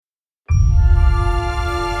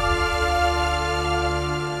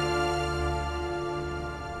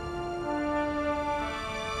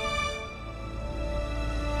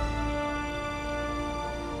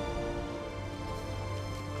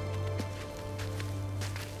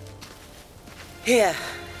Here.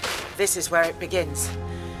 This is where it begins.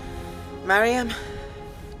 Mariam,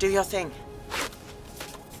 do your thing.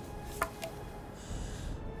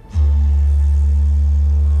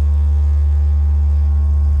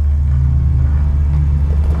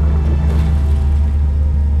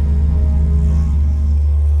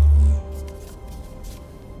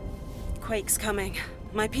 Quake's coming.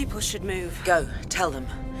 My people should move. Go, tell them.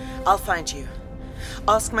 I'll find you.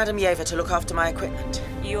 Ask Madame Yeva to look after my equipment.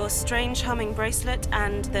 Your strange humming bracelet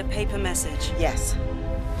and the paper message. Yes.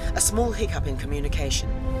 A small hiccup in communication.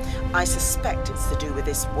 I suspect it's to do with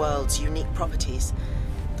this world's unique properties.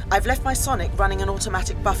 I've left my sonic running an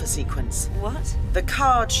automatic buffer sequence. What? The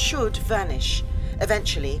card should vanish,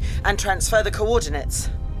 eventually, and transfer the coordinates.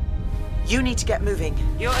 You need to get moving.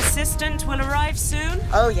 Your assistant will arrive soon?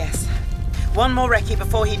 Oh, yes. One more recce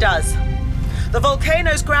before he does. The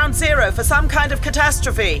volcano's ground zero for some kind of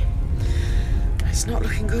catastrophe. It's not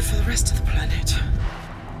looking good for the rest of the planet.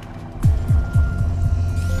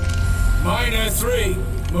 Miner 3,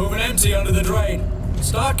 moving empty under the drain.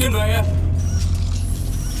 Start conveyor.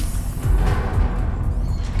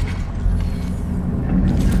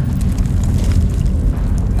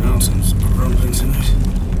 Mountains crumbling tonight.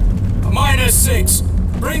 Miner 6,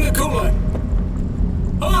 bring the cooler.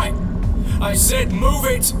 Hi! I said move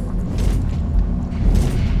it!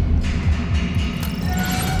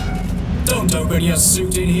 Don't open your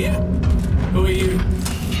suit in here. Who are you?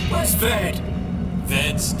 Where's Ved?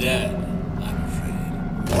 Ved's dead, I'm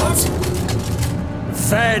afraid. What?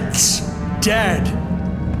 Ved's dead.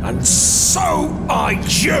 And so are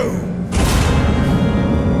you!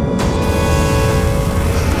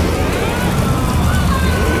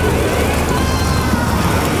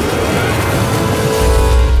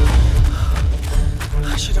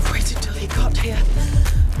 I should have waited till he got here.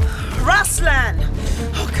 Ruslan!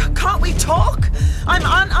 Oh, can't we talk? I'm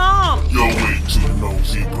unarmed! You're way too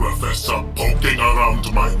nosy, Professor, poking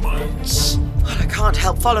around my mines. Well, I can't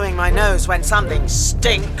help following my nose when something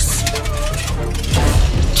stinks.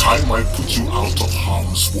 Time I put you out of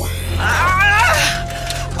harm's way.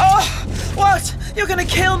 Ah! Oh, what? You're gonna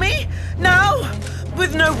kill me? Now?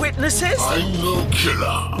 With no witnesses? I'm no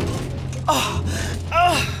killer.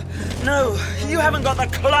 No, you haven't got the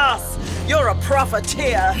class. You're a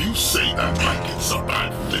profiteer. You say that like it's a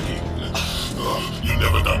bad thing. You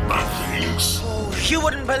never done bad things. Oh, you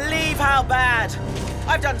wouldn't believe how bad.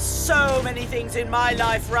 I've done so many things in my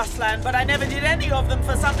life, Ruslan, but I never did any of them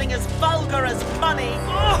for something as vulgar as money.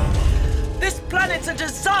 Oh, this planet's a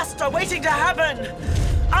disaster waiting to happen.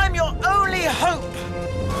 I'm your only hope.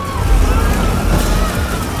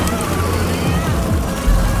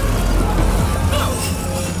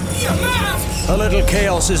 You're mad! A little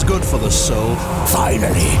chaos is good for the soul.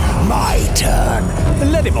 Finally, my turn.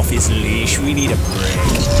 Let him off his leash. We need a break.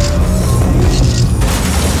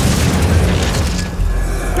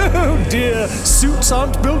 Oh dear, suits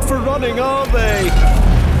aren't built for running, are they?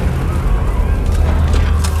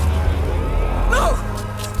 No!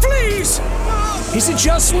 Please! Is it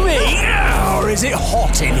just me? Or is it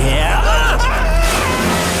hot in here?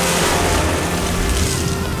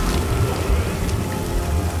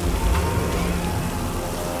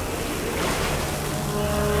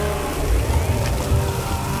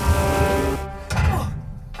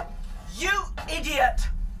 Idiot!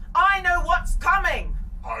 I know what's coming!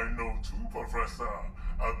 I know too, Professor.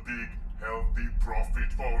 A big, healthy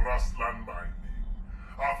profit for Ruslan mining.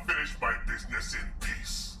 I'll finish my business in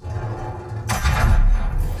peace.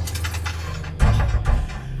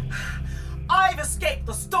 I've escaped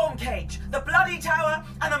the storm cage, the bloody tower,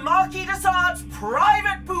 and the Marquis de Sade's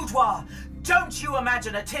private boudoir. Don't you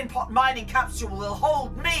imagine a tin pot mining capsule will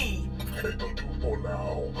hold me? It'll do for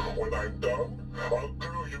now. When I'm done, I'll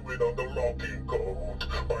glue you in on the locking code.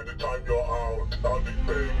 By the time you're out, I'll be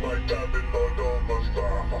paying my Babylon over.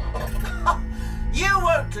 You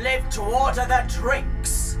won't live to order the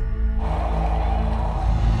drinks.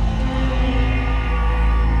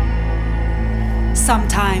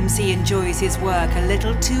 Sometimes he enjoys his work a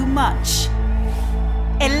little too much.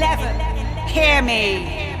 11. Hear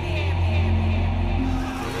me.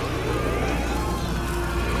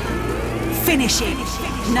 Finish him.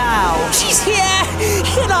 Now. She's here!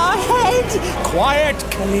 In our head! Quiet,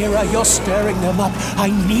 Kalira. You're stirring them up. I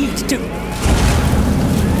need to...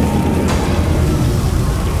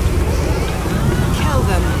 Kill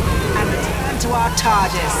them and return to our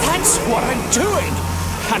TARDIS. That's what I'm doing!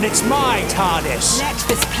 And it's my TARDIS. Let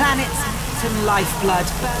this planet's and lifeblood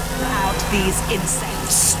burn out these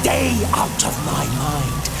insects. Stay out of my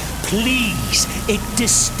mind. Please. It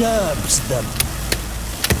disturbs them.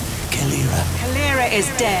 Kalira. Kalira is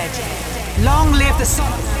dead. Long live the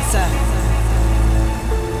Sonomancer.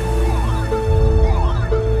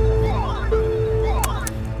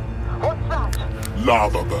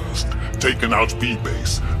 Lava burst. Taken out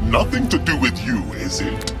B-base. Nothing to do with you, is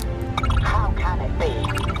it? How can it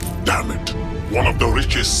be? Damn it. One of the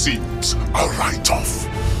richest seems a write-off.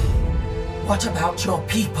 What about your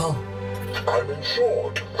people? I'm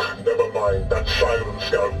insured. Never mind that Siren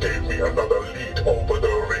Scout gave me another lead over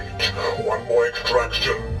the reach. One more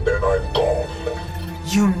extraction, then I'm gone.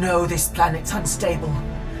 You know this planet's unstable.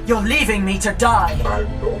 You're leaving me to die.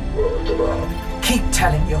 I'm no murderer. Keep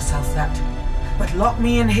telling yourself that. But lock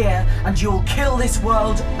me in here and you'll kill this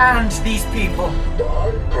world and these people.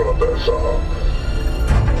 Bye, Professor.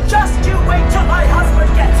 Just you wait till my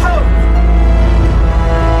husband gets home!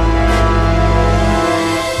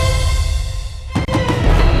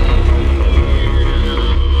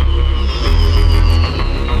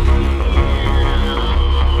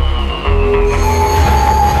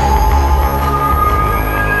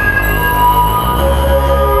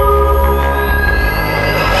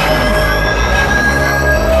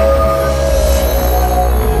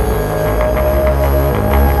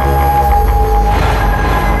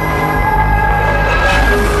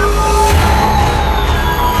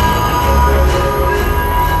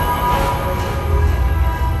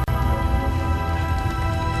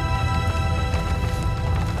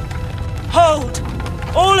 Hold!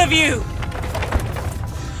 All of you!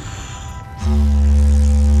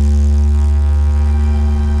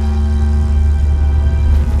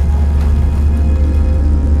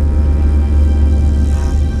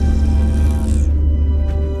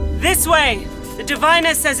 This way! The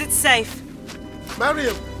diviner says it's safe.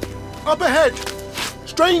 Mariam! Up ahead!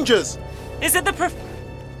 Strangers! Is it the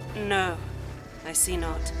No, I see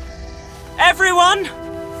not. Everyone,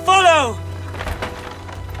 follow!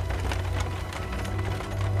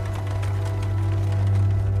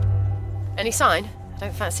 Any sign? I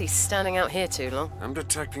don't fancy standing out here too long. I'm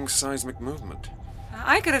detecting seismic movement.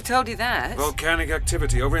 I could have told you that. Volcanic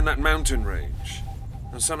activity over in that mountain range.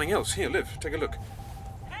 And something else. Here, Liv, take a look.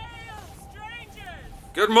 Hail, strangers!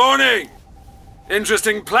 Good morning!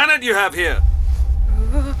 Interesting planet you have here.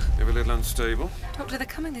 Maybe a little unstable. Doctor, they're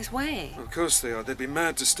coming this way. Of course they are. They'd be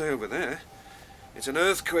mad to stay over there. It's an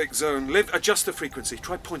earthquake zone. Liv, adjust the frequency.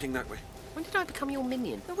 Try pointing that way. When did I become your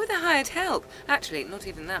minion? But with a hired help. Actually, not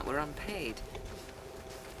even that. We're unpaid.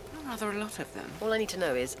 Rather a lot of them. All I need to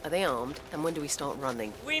know is, are they armed, and when do we start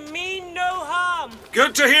running? We mean no harm!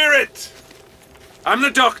 Good to hear it! I'm the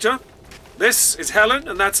doctor. This is Helen,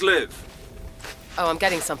 and that's Liv. Oh, I'm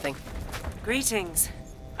getting something. Greetings.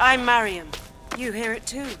 I'm Mariam. You hear it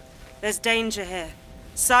too. There's danger here.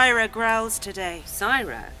 Syra growls today.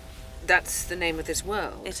 Syra? That's the name of this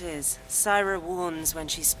world? It is. Syra warns when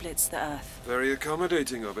she splits the earth. Very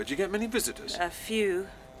accommodating of her. Do you get many visitors? A few.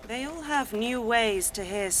 They all have new ways to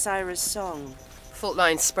hear Syra's song. Fault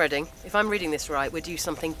line's spreading. If I'm reading this right, we're due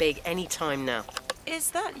something big any time now. Is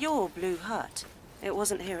that your blue hut? It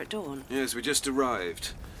wasn't here at dawn. Yes, we just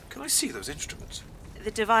arrived. Can I see those instruments? The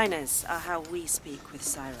diviners are how we speak with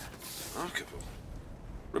Syra. Remarkable.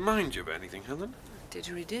 Remind you of anything, Helen?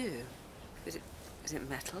 Didgeridoo? Is it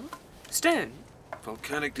metal? Stone?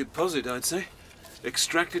 Volcanic deposit, I'd say.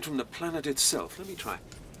 Extracted from the planet itself. Let me try.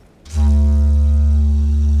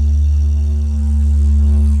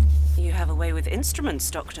 You have a way with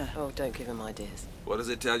instruments, Doctor. Oh, don't give him ideas. What does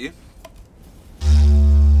it tell you?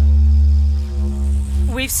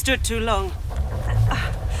 We've stood too long.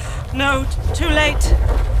 No, too late.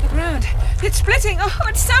 The ground. It's splitting. Oh,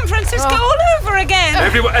 it's San Francisco all over again.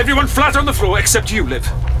 Everyone flat on the floor except you, Liv.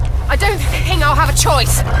 I don't think I'll have a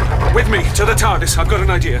choice. With me, to the TARDIS. I've got an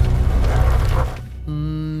idea.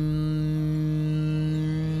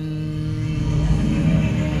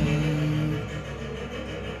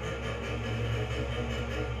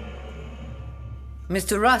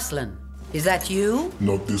 Mr. Ruslan, is that you?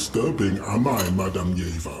 Not disturbing, am I, Madame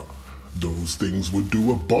Yeva? Those things would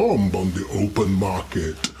do a bomb on the open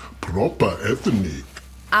market. Proper ethnic.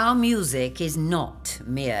 Our music is not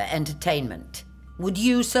mere entertainment. Would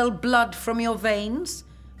you sell blood from your veins?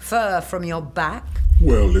 Fur from your back?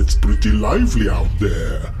 Well, it's pretty lively out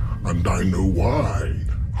there, and I know why.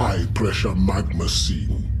 High-pressure magma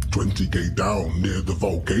scene, 20k down near the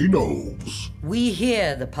volcanoes. We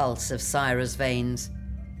hear the pulse of Syra's veins,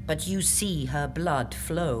 but you see her blood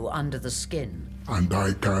flow under the skin. And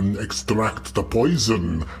I can extract the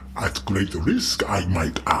poison, at great risk, I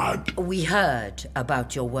might add. We heard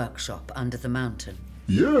about your workshop under the mountain.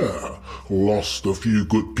 Yeah, lost a few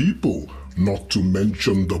good people, not to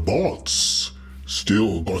mention the bots.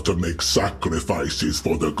 Still gotta make sacrifices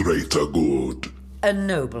for the greater good. A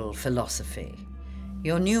noble philosophy.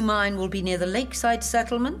 Your new mine will be near the lakeside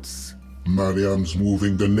settlements? Mariam's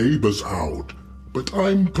moving the neighbors out. but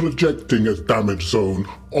I'm projecting a damage zone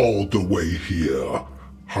all the way here.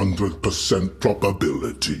 100%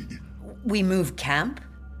 probability. We move camp?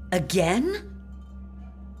 Again?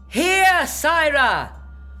 Here, Syra!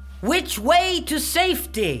 Which way to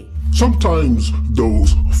safety? Sometimes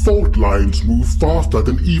those fault lines move faster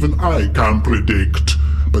than even I can predict,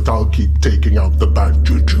 but I'll keep taking out the bad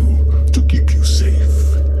juju to keep you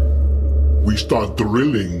safe. We start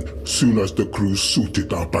drilling soon as the crew's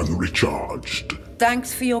suited up and recharged.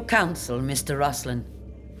 Thanks for your counsel, Mr. Ruslan.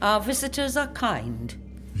 Our visitors are kind.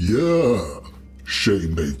 Yeah,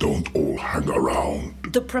 shame they don't all hang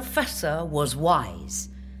around. The professor was wise.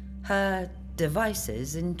 Her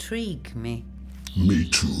devices intrigue me. Me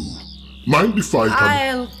too. Mind if I can...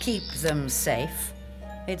 I'll keep them safe.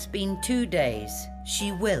 It's been 2 days.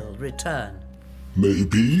 She will return.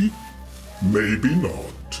 Maybe, maybe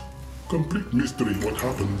not. Complete mystery what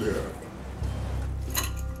happened there.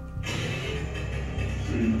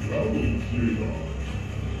 Safe travels, Syra.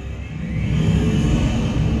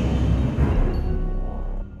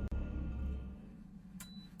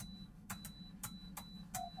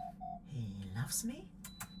 He loves me?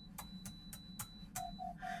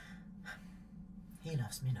 He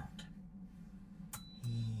loves me not.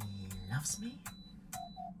 He loves me?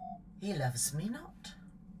 He loves me not.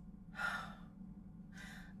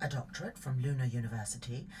 A doctorate from Lunar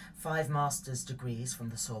University, 5 master's degrees from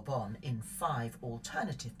the Sorbonne in 5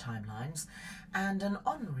 alternative timelines, and an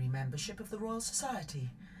honorary membership of the Royal Society.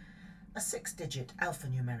 A 6-digit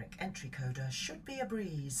alphanumeric entry coder should be a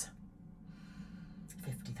breeze.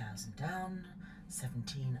 50,000 down,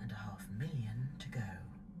 17.5 million to go.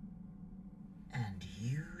 And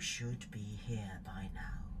you should be here by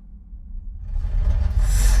now.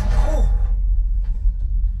 Oh!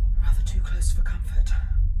 Rather too close for comfort.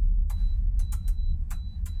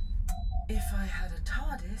 If I had a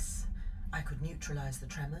TARDIS, I could neutralize the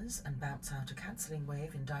tremors and bounce out a cancelling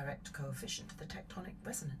wave in direct coefficient to the tectonic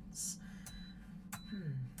resonance.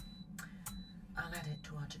 I'll add it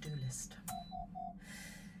to our to-do list.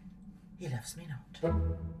 He loves me not.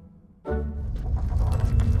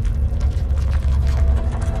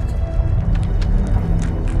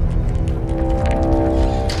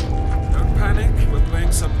 Don't panic. We're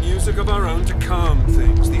playing some music of our own to calm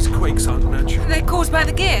things. These quakes aren't natural. They're caused by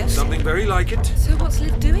the gift? Something very like it. So what's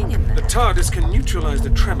Liv doing in there? The TARDIS can neutralize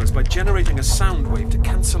the tremors by generating a sound wave to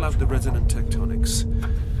cancel out the resonant tectonics.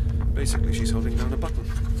 Basically, she's holding down a button.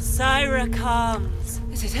 Syra calms.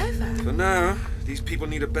 Is it over? For now, these people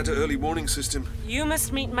need a better early warning system. You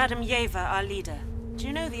must meet Madame Yeva, our leader. Do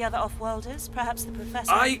you know the other off-worlders? Perhaps the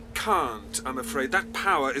professor? I can't, I'm afraid. That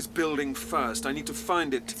power is building first. I need to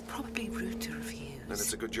find it. It's probably rude to refuse. Then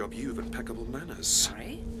it's a good job you've impeccable manners.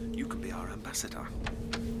 Sorry? You can be our ambassador.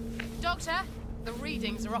 Doctor, the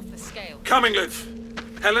readings are off the scale. Coming, Liv.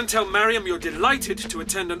 Helen, tell Mariam you're delighted to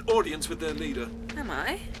attend an audience with their leader. Am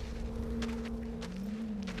I?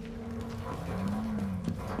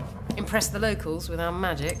 Impress the locals with our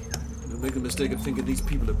magic. Don't make the mistake of thinking these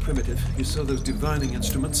people are primitive. You saw those divining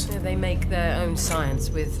instruments? Yeah, they make their own science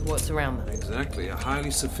with what's around them. Exactly. A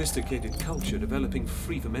highly sophisticated culture developing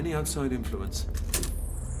free from any outside influence.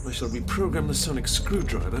 I shall reprogram the sonic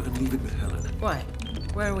screwdriver and leave it with Helen. Why?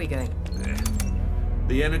 Where are we going? There.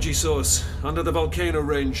 The energy source, under the volcano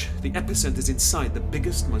range. The epicenter's inside the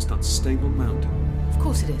biggest, most unstable mountain. Of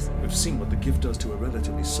course it is. We've seen what the gift does to a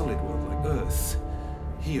relatively solid world like Earth.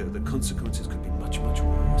 Here, the consequences could be much, much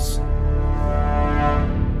worse.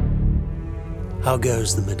 How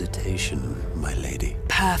goes the meditation, my lady?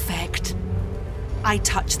 Perfect. I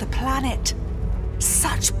touch the planet.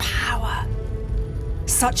 Such power.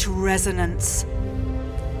 Such resonance.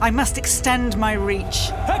 I must extend my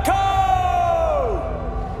reach. Echo!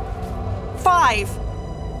 5.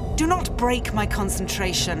 Do not break my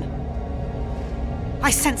concentration.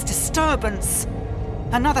 I sense disturbance.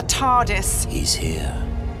 Another TARDIS. He's here.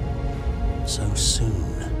 So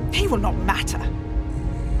soon. He will not matter.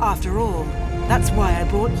 After all, that's why I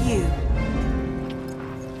brought you.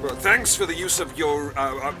 Well, thanks for the use of your,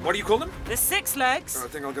 what do you call them? The 6 legs. I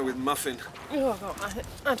think I'll go with muffin. Oh,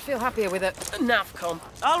 I'd feel happier with a navcom.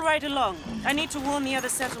 I'll ride along. I need to warn the other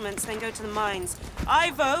settlements, then go to the mines.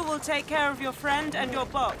 Ivo will take care of your friend and your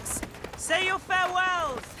box. Say your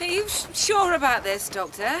farewells. Are you sure about this,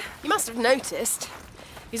 Doctor? You must have noticed.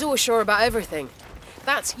 He's always sure about everything.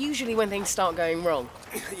 That's usually when things start going wrong.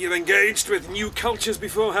 You've engaged with new cultures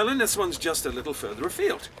before, Helen. This one's just a little further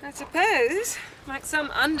afield. I suppose. Like some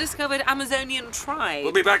undiscovered Amazonian tribe.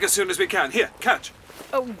 We'll be back as soon as we can. Here, catch.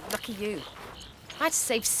 Oh, lucky you. I had to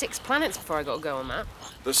save 6 planets before I got to go on that.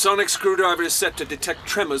 The sonic screwdriver is set to detect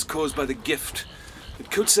tremors caused by the gift. It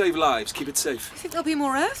could save lives. Keep it safe. I think there'll be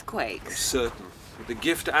more earthquakes. Certain. With the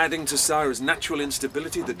gift adding to Syra's natural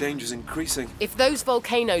instability, the danger's increasing. If those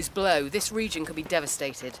volcanoes blow, this region could be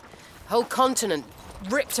devastated. Whole continent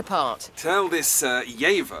ripped apart. Tell this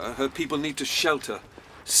Yeva her people need to shelter.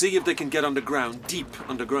 See if they can get underground, deep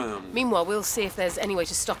underground. Meanwhile, we'll see if there's any way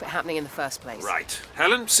to stop it happening in the first place. Right.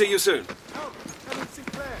 Helen, see you soon. Oh, Helen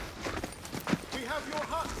Sinclair. We have your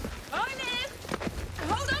hut. Olive!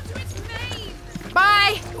 Hold on to its mane!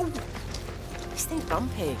 Bye! Ooh. This thing's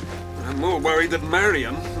bumpy. I'm more worried that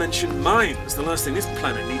Mariam mentioned mines. The last thing this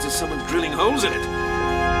planet needs is someone drilling holes in it.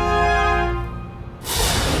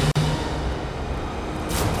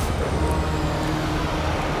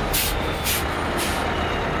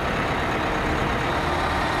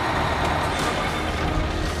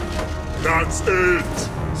 That's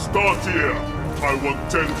it! Start here! I want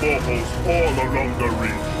 10 boreholes all along the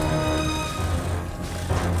reef.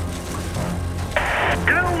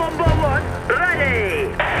 Drill number 1, ready!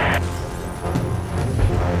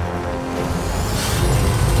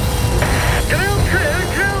 Drill 2,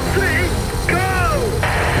 drill 3, go!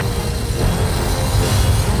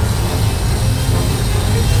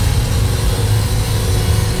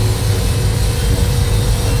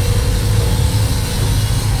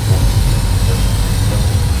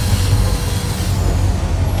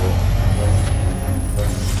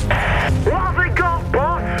 What have they got,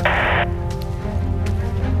 boss?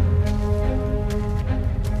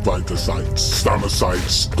 Viticites,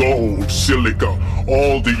 stamicites, gold, silica,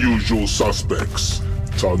 all the usual suspects.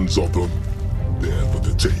 Tons of them. There for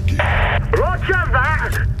the taking. Roger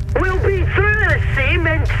that! We'll be through the seam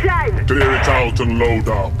in 10! Clear it out and load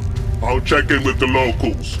up. I'll check in with the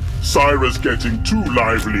locals. Syra's getting too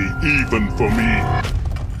lively, even for me.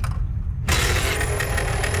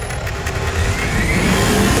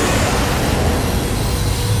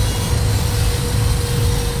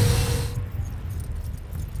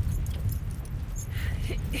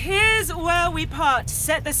 Here's where we part.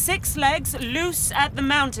 Set the 6 legs loose at the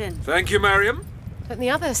mountain. Thank you, Mariam. Don't the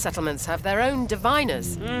other settlements have their own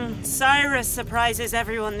diviners? Cyrus surprises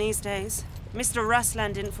everyone these days. Mr.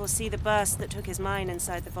 Ruslan didn't foresee the burst that took his mine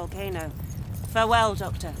inside the volcano. Farewell,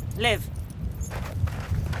 Doctor. Live.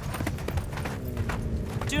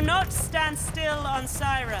 Do not stand still on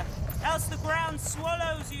Syra, else the ground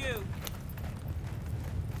swallows you.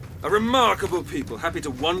 A remarkable people, happy to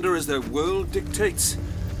wander as their world dictates.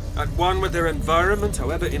 At one with their environment,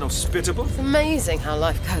 however inhospitable. It's amazing how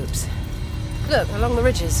life copes. Look, along the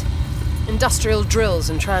ridges. Industrial drills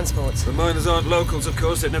and transports. The miners aren't locals, of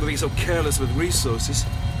course. They'd never be so careless with resources.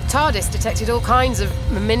 The TARDIS detected all kinds of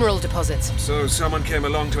mineral deposits. So someone came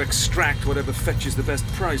along to extract whatever fetches the best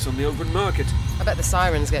price on the open market. I bet the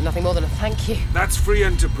Sirens get nothing more than a thank you. That's free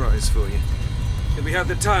enterprise for you. If we had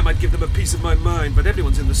the time, I'd give them a piece of my mind, but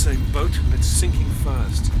everyone's in the same boat, and it's sinking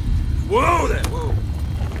fast. Whoa there! Whoa!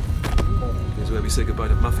 Here's where we say goodbye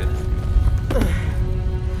to Muffin.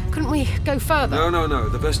 Couldn't we go further? No.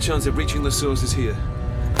 The best chance of reaching the source is here.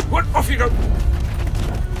 What? Off you go!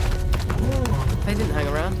 They didn't hang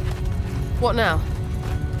around. What now?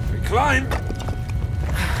 We climb!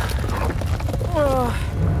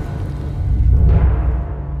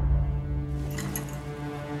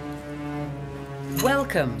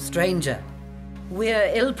 Welcome, stranger.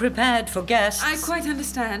 We're ill-prepared for guests. I quite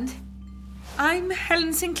understand. I'm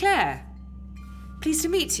Helen Sinclair. Pleased to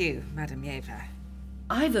meet you, Madam Yeva.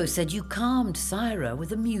 Ivo said you calmed Syra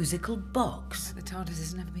with a musical box. The TARDIS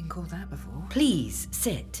has never been called that before. Please,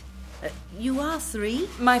 sit. You are 3?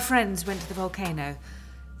 My friends went to the volcano.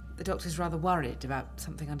 The doctor's rather worried about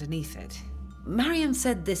something underneath it. Mariam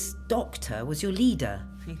said this doctor was your leader.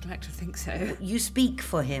 You'd like to think so. You speak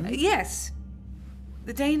for him? Yes.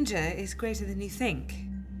 The danger is greater than you think.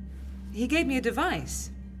 He gave me a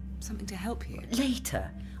device. Something to help you.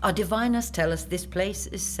 Later. Our diviners tell us this place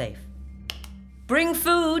is safe. Bring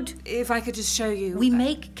food! If I could just show you... We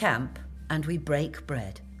make camp and we break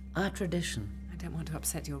bread. Our tradition. I don't want to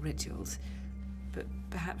upset your rituals, but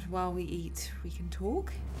perhaps while we eat, we can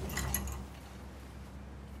talk?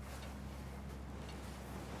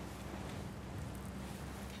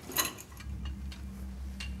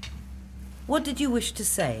 What did you wish to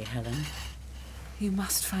say, Helen? You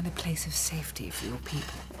must find a place of safety for your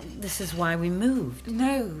people. This is why we moved.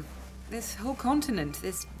 No. This whole continent,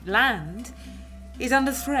 this land, is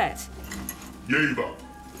under threat. Yeva,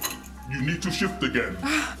 you need to shift again.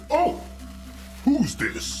 Oh! Who's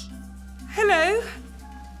this? Hello.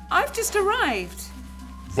 I've just arrived.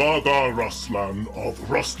 Vagar Ruslan of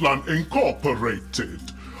Ruslan Incorporated.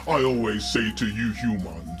 I always say to you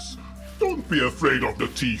humans, don't be afraid of the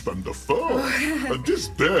teeth and the fur. This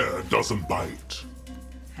bear doesn't bite.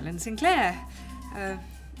 Helen Sinclair.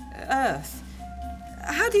 Earth.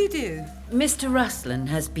 How do you do? Mr. Ruslan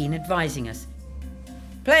has been advising us.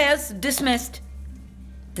 Players dismissed.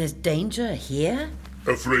 There's danger here?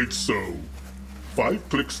 Afraid so. 5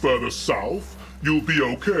 clicks further south, you'll be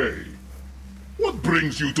okay. What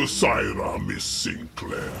brings you to Syra, Miss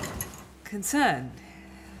Sinclair? Concern.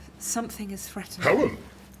 Something is threatening. Helen?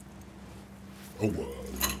 A word.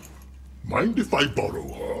 Mind if I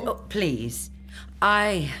borrow her? Oh, please.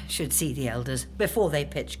 I should see the elders before they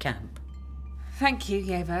pitch camp. Thank you,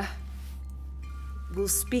 Yeva. We'll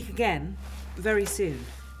speak again very soon.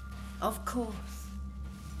 Of course.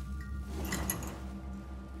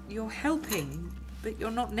 You're helping, but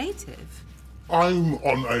you're not native. I'm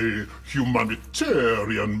on a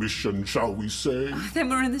humanitarian mission, shall we say? Then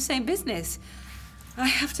we're in the same business. I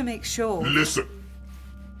have to make sure. Listen.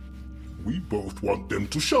 We both want them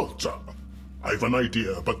to shelter. I've an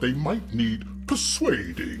idea, but they might need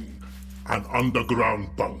persuading. An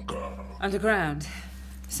underground bunker. Underground.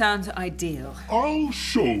 Sounds ideal. I'll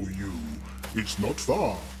show you. It's not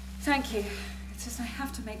far. Thank you. It's just I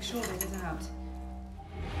have to make sure they get out.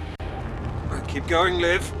 Keep going,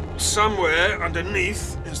 Liv. Somewhere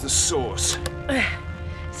underneath is the source.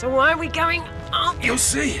 So why are we going up? You'll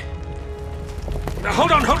see. Now,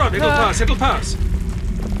 hold on. It'll pass.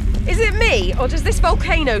 Is it me, or does this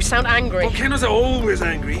volcano sound angry? Volcanoes are always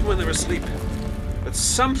angry when they're asleep. But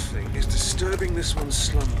something is disturbing this one's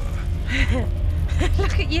slumber.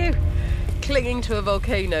 Look at you, clinging to a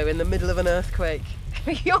volcano in the middle of an earthquake.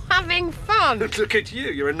 You're having fun. Look at you.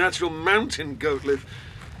 You're a natural mountain goat, Liv.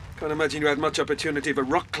 Can't imagine you had much opportunity for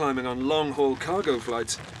rock climbing on long-haul cargo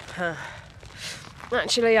flights.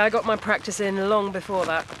 Actually, I got my practice in long before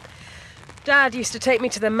that. Dad used to take me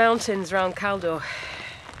to the mountains round Caldor.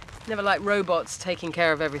 Never liked robots taking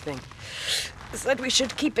care of everything. Said we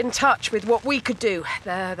should keep in touch with what we could do.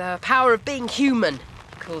 The power of being human,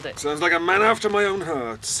 called it. Sounds like a man after my own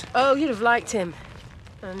heart. Oh, you'd have liked him.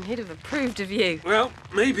 And he'd have approved of you. Well,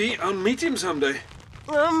 maybe I'll meet him someday.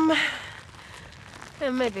 Yeah,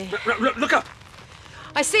 maybe. Look up!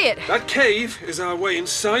 I see it. That cave is our way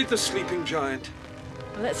inside the sleeping giant.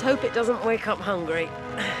 Well, let's hope it doesn't wake up hungry.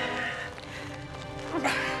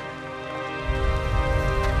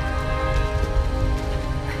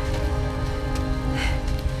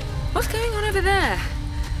 What's going on over there?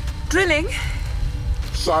 Drilling?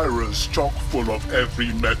 Syra's chock full of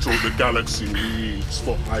every metal the galaxy needs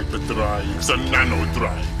for hyperdrives and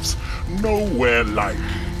nanodrives. Nowhere like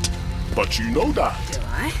it. But you know that. Do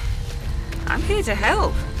I? I'm here to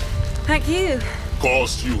help. Thank you.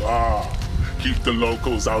 Course you are. Keep the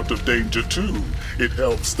locals out of danger too. It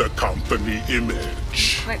helps the company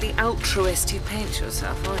image. Quite the altruist you paint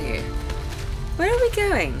yourself, are you? Where are we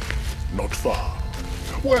going? Not far.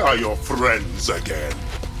 Where are your friends again?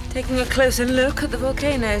 Taking a closer look at the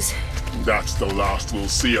volcanoes. That's the last we'll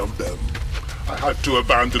see of them. I had to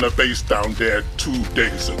abandon a base down there 2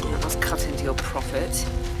 days ago. I've cut into your profit.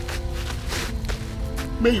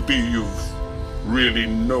 Maybe you've really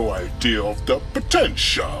no idea of the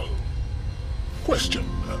potential. Question.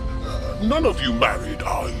 None of you married,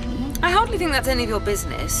 are you? I hardly think that's any of your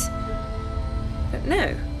business. But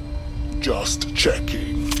no. Just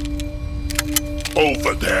checking.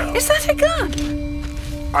 Over there. Is that a gun?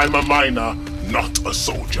 I'm a miner, not a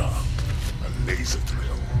soldier. A laser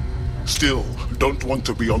drill. Still, don't want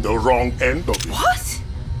to be on the wrong end of it. What?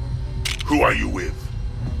 Who are you with?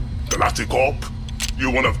 Galactic Corp? You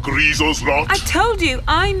one of Grizo's lot? I told you,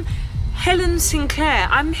 I'm Helen Sinclair.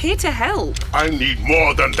 I'm here to help. I need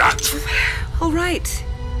more than that. All right.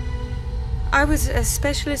 I was a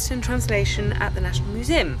specialist in translation at the National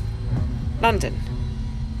Museum. London.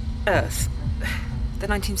 Earth. The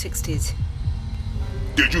 1960s.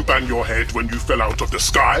 Did you bang your head when you fell out of the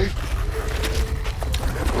sky?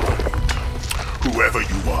 Never mind. Whoever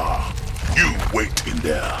you are, you wait in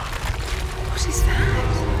there. What is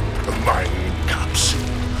that? A mining capsule.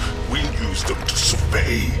 We'll use them to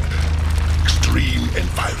survey extreme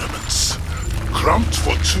environments. Cramped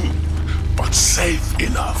for 2, but safe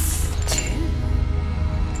enough. 2?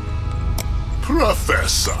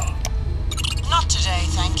 Professor. Not today,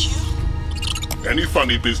 thank you. Any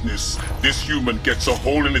funny business, this human gets a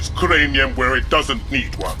hole in its cranium where it doesn't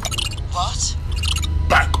need one. What?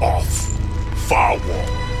 Back off. Firewall.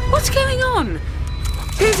 What's going on?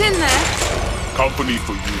 Who's in there? Company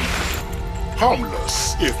for you.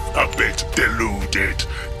 Harmless, if a bit deluded.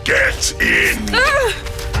 Get in.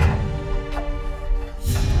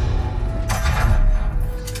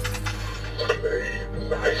 Play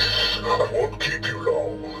nice. I won't keep you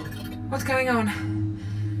long. What's going on?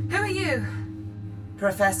 Who are you?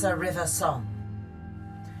 Professor River Song.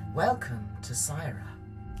 Welcome to Syra.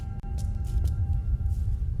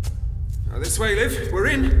 Now this way, Liv. We're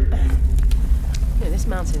in. Yeah, this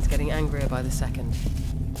mountain's getting angrier by the second.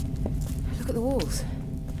 Look at the walls.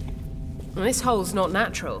 And this hole's not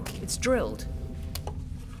natural. It's drilled.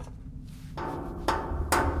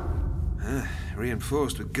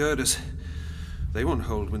 Reinforced with girders. They won't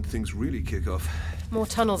hold when things really kick off. More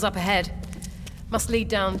tunnels up ahead. Must lead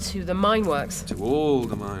down to the mine works. To all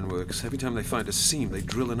the mine works. Every time they find a seam, they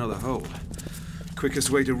drill another hole. Quickest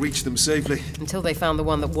way to reach them safely. Until they found the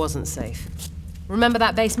one that wasn't safe. Remember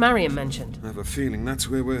that base Marion mentioned? I have a feeling that's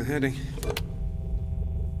where we're heading.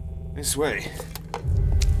 This way.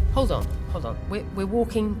 Hold on. We're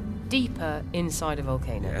walking deeper inside a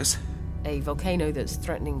volcano. Yes? A volcano that's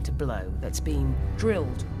threatening to blow, that's been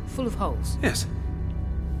drilled, full of holes. Yes.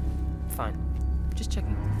 Fine. Just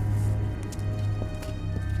checking.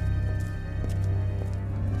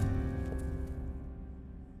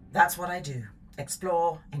 That's what I do.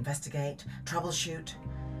 Explore, investigate, troubleshoot.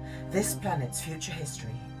 This planet's future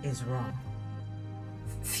history is wrong.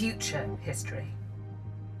 Future history?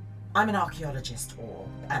 I'm an archaeologist or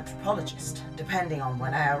anthropologist, depending on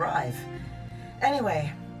when I arrive.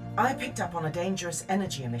 Anyway, I picked up on a dangerous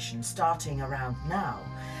energy emission starting around now.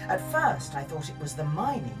 At first, I thought it was the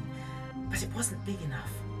mining, but it wasn't big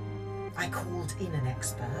enough. I called in an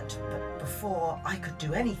expert, but before I could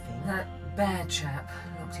do anything... That bear chap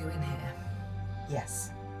locked you in here.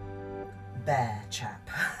 Yes. Bear chap.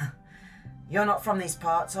 You're not from these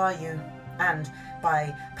parts, are you? And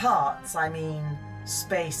by parts, I mean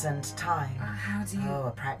space and time. How do you... Oh,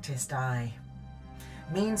 a practiced eye.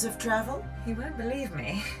 Means of travel? You won't believe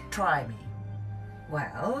me. Try me.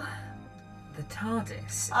 Well, the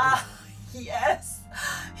TARDIS... Ah, yes!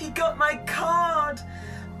 He got my card!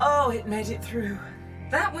 Oh, it made it through.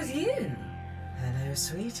 That was you! Hello,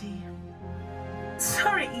 sweetie.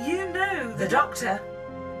 Sorry, you know the Doctor?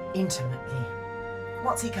 Intimately.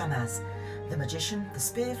 What's he come as? The magician, the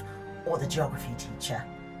spiv, or the geography teacher?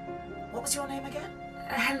 What was your name again?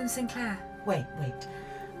 Helen Sinclair. Wait.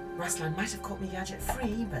 Ruslan might have caught me gadget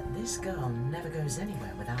free, but this girl never goes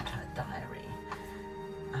anywhere without her diary.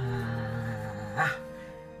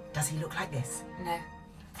 Does he look like this? No.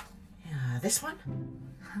 This one?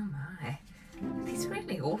 Oh my. He's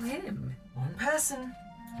really all him. One person.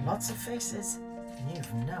 Lots of faces.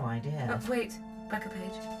 You've no idea. Oh, wait. Back a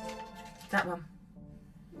page. That one.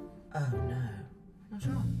 Oh no. What's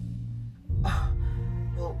wrong? Oh,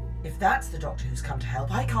 well, if that's the Doctor who's come to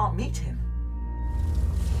help, I can't meet him.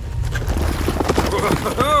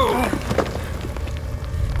 Whoa!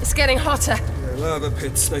 It's getting hotter. They're lava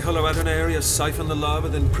pits. They hollow out an area, siphon the lava,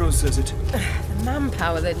 then process it. The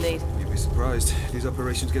manpower they'd need. You'd be surprised. These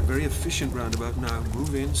operations get very efficient round about now.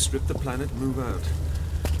 Move in, strip the planet, move out.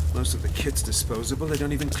 Most of the kit's disposable. They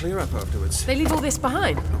don't even clear up afterwards. They leave all this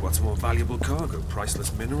behind? What's more valuable cargo?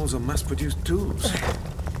 Priceless minerals or mass-produced tools?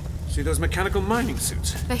 See those mechanical mining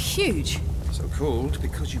suits? They're huge. So called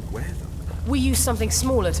because you wear them. We use something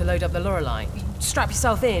smaller to load up the Lorelei. You strap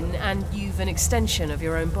yourself in and you've an extension of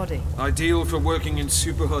your own body. Ideal for working in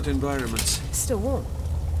super hot environments. It's still warm.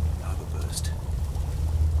 Lava burst.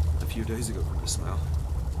 A few days ago from the smell.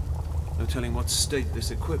 No telling what state this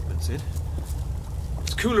equipment's in.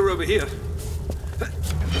 It's cooler over here.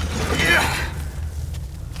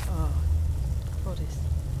 Oh, bodies.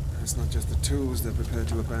 It's not just the tools they're prepared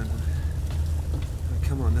to abandon.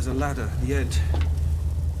 Come on, there's a ladder at the end.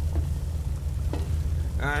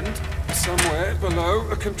 And somewhere below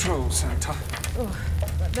a control center. Oh,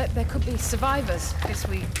 there could be survivors. Guess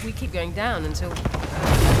we keep going down until...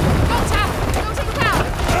 Doctor! Doctor, look out!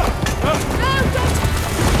 No, Doctor!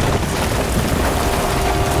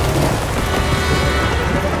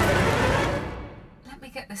 Let me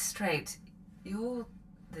get this straight. You're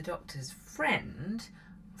the Doctor's friend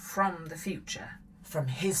from the future. From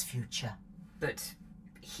his future. But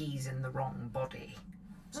he's in the wrong body.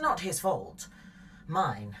 It's not his fault.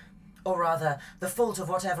 Mine. Or rather, the fault of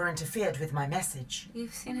whatever interfered with my message.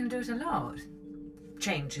 You've seen him do it a lot.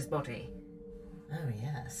 Change his body. Oh,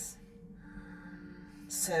 yes.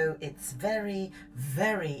 So it's very,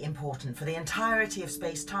 very important for the entirety of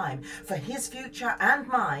space-time, for his future and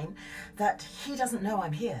mine, that he doesn't know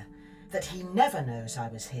I'm here. That he never knows I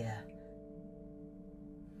was here.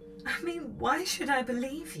 I mean, why should I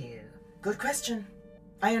believe you? Good question.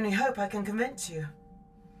 I only hope I can convince you.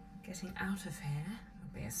 Getting out of here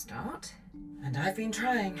would be a start. And I've been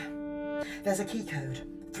trying. There's a key code.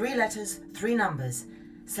 3 letters, 3 numbers.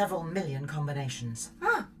 Several million combinations.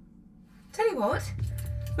 Ah, tell you what.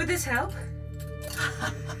 Would this help?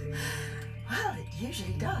 Well, it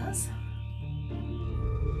usually does.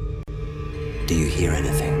 Do you hear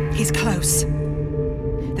anything? He's close.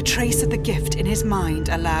 The trace of the gift in his mind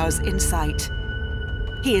allows insight.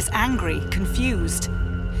 He is angry, confused.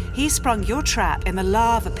 He sprung your trap in the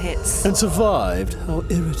lava pits. And survived? How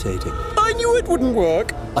irritating. I knew it wouldn't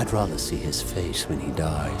work. I'd rather see his face when he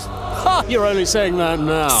dies. Ha! You're only saying that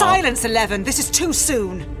now. Silence, 11. This is too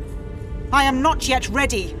soon. I am not yet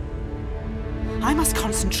ready. I must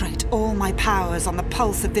concentrate all my powers on the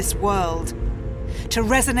pulse of this world, to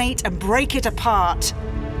resonate and break it apart.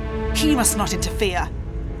 He must not interfere.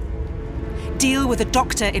 Deal with the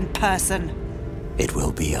doctor in person. It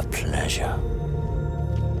will be a pleasure.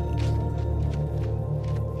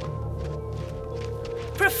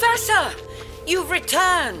 Professor! You've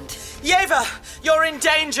returned! Yeva, you're in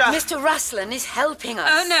danger! Mr. Ruslan is helping us.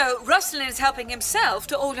 Oh no, Ruslan is helping himself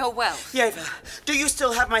to all your wealth. Yeva, do you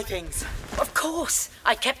still have my things? Of course.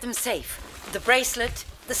 I kept them safe. The bracelet,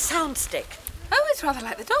 the sound stick. Oh, it's rather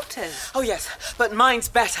like the doctor's. Oh yes, but mine's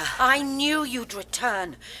better. I knew you'd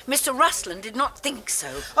return. Mr. Ruslan did not think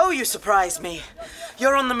so. Oh, you surprised me.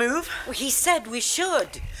 You're on the move? Well, he said we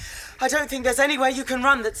should. I don't think there's anywhere you can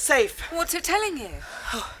run that's safe. What's it telling you?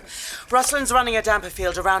 Oh, Ruslan's running a damper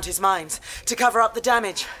field around his mines to cover up the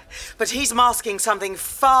damage. But he's masking something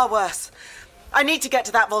far worse. I need to get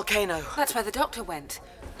to that volcano. That's where the doctor went.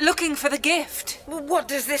 Looking for the gift. Well, what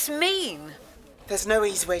does this mean? There's no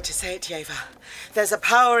easy way to say it, Yeva. There's a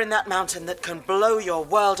power in that mountain that can blow your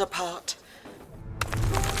world apart.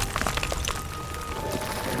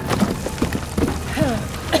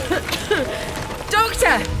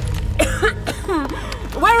 Doctor!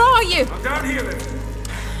 Where are you? I'm down here,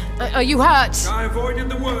 then. Are you hurt? I avoided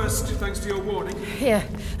the worst, thanks to your warning. Here.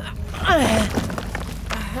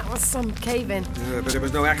 That was some cave-in. Yeah, but it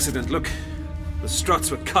was no accident. Look, the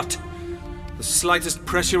struts were cut. The slightest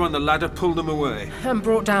pressure on the ladder pulled them away. And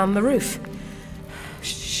brought down the roof.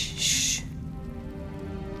 Shh.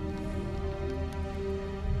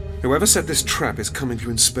 Whoever set this trap is coming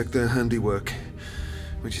to inspect their handiwork.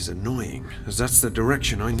 Which is annoying, as that's the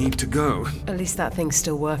direction I need to go. At least that thing's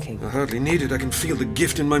still working. I hardly need it. I can feel the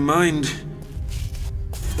gift in my mind.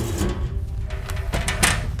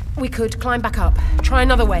 We could climb back up. Try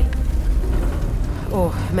another way.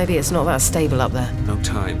 Or maybe it's not that stable up there. No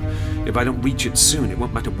time. If I don't reach it soon, it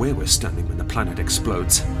won't matter where we're standing when the planet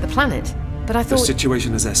explodes. The planet? But I thought... The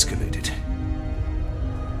situation has escalated.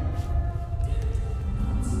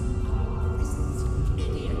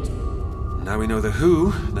 Now we know the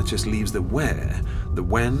who, that just leaves the where, the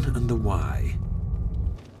when, and the why.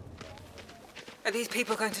 Are these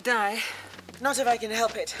people going to die? Not if I can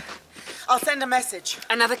help it. I'll send a message.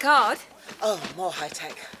 Another card? Oh, more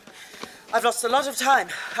high-tech. I've lost a lot of time.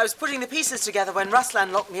 I was putting the pieces together when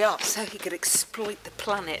Ruslan locked me up. So he could exploit the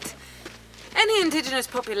planet. Any indigenous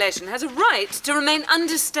population has a right to remain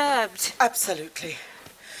undisturbed. Absolutely.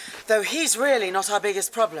 Though he's really not our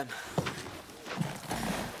biggest problem.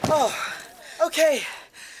 Oh, okay.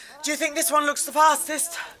 Do you think this one looks the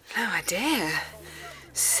fastest? No idea.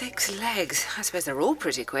 6 legs. I suppose they're all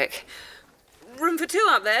pretty quick. Room for 2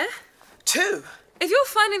 up there? 2? If you're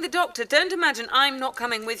finding the doctor, don't imagine I'm not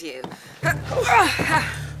coming with you.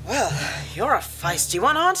 Well, you're a feisty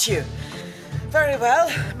one, aren't you? Very well,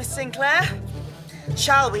 Miss Sinclair.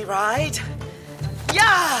 Shall we ride?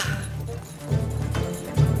 Yeah!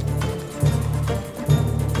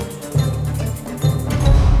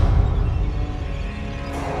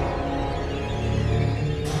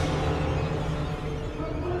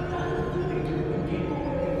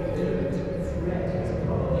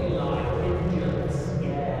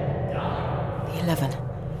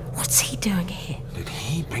 What's he doing here? Did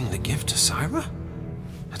he bring the gift to Syra?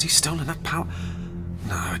 Has he stolen that power?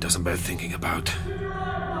 No, it doesn't bear thinking about.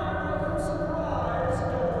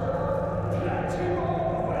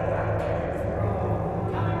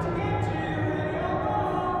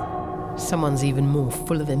 Someone's even more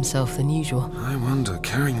full of himself than usual. I wonder,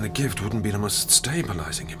 carrying the gift wouldn't be the most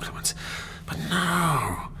stabilizing influence. But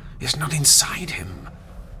no, it's not inside him.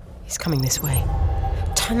 He's coming this way.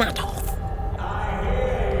 Turn that off.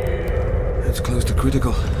 It's close to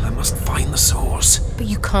critical. I must find the source. But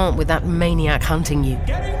you can't with that maniac hunting you.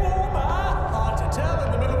 Getting warmer. Hard to tell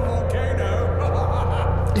in the middle of a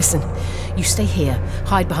volcano. Listen, you stay here.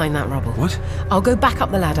 Hide behind that rubble. What? I'll go back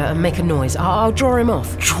up the ladder and make a noise. I'll draw him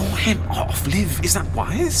off. Draw him off? Liv, is that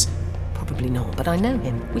wise? Probably not, but I know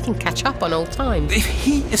him. We can catch up on old times. If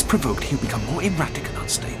he is provoked, he'll become more erratic and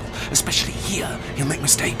unstable. Especially here. He'll make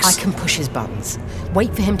mistakes. I can push his buttons.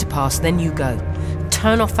 Wait for him to pass, then you go.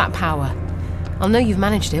 Turn off that power. I'll know you've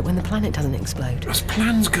managed it when the planet doesn't explode. As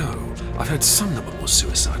plans go, I've heard some of them were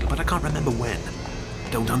suicidal, but I can't remember when.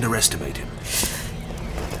 Don't underestimate him.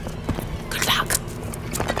 Good luck.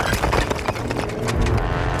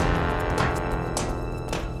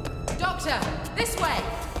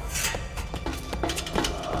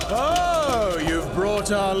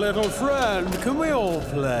 about our little friend? Can we all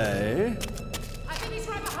play? I think he's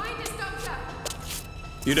right behind us, Doctor.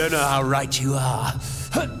 You don't know how right you are.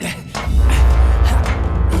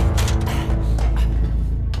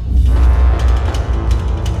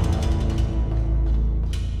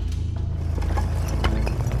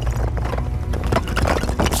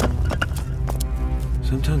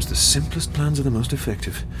 Sometimes the simplest plans are the most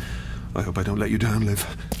effective. I hope I don't let you down, Liv.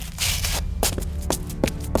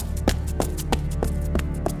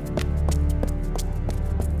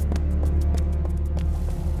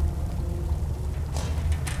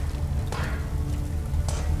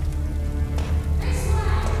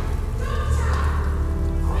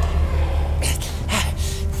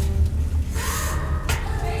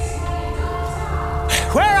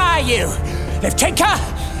 Where are you? Liv Tinker?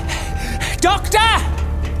 Doctor?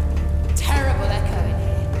 Terrible echo in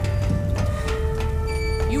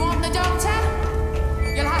here. You want the doctor?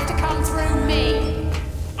 You'll have to come through me.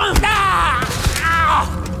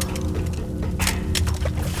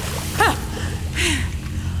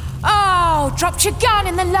 Oh, dropped your gun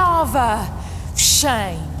in the lava.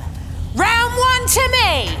 Shame. Round one to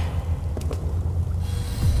me.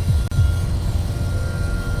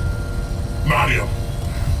 Mariam,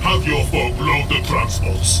 have your folk load the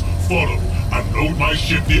transports. Follow and load my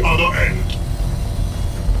ship the other end.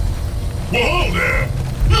 Whoa there!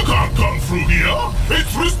 You can't come through here!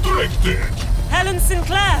 It's restricted! Helen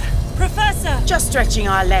Sinclair, Professor! Just stretching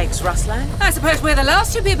our legs, Ruslan. I suppose we're the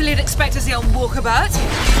last two people you'd expect to see on Walkabout.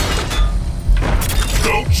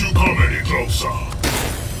 Don't you come any closer!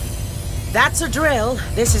 That's a drill.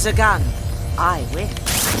 This is a gun. I win.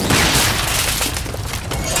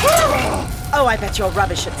 Oh, I bet you're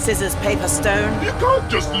rubbish at scissors, paper, stone. You can't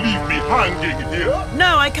just leave me hanging here.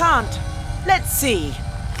 No, I can't. Let's see.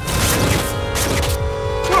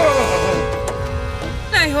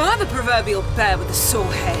 Now you are the proverbial bear with the sore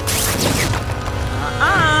head.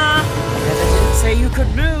 Never did say you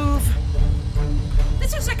could move.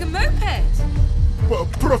 This looks like a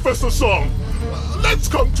moped. Professor Song, let's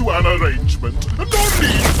come to an arrangement. No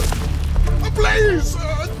leave. Please,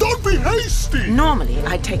 don't be hasty. Normally,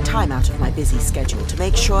 I'd take time out of my busy schedule to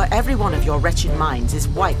make sure every one of your wretched minds is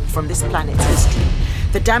wiped from this planet's history.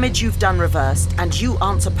 The damage you've done reversed, and you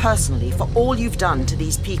answer personally for all you've done to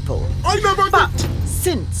these people. I never did. But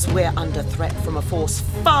since we're under threat from a force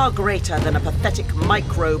far greater than a pathetic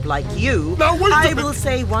microbe like you, I will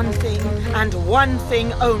say one thing and one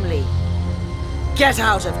thing only. Get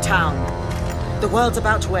out of town. The world's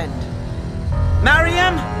about to end.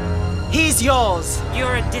 Mariam, he's yours.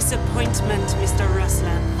 You're a disappointment, Mr.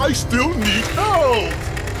 Ruslan. I still need help.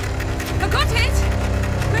 Forgot it.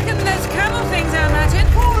 Quicker than those camel things, I imagine.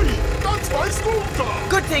 Boy, that's my scooter.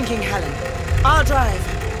 Good thinking, Helen. I'll drive.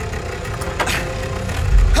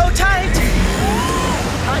 Hold tight.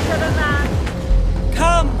 Tighter than that.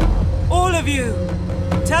 Come, all of you.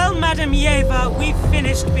 Tell Madame Yeva we've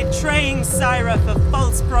finished betraying Syra for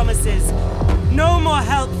false promises. No more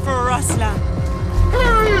help for Ruslan.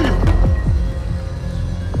 Hey!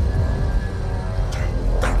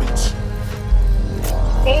 Damn it.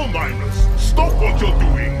 All miners, stop what you're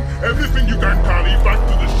doing. Everything you can carry back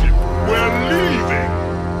to the ship. We're leaving.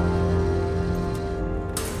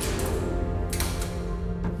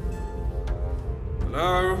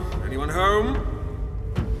 Hello? Anyone home?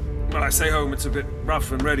 Well, I say home, it's a bit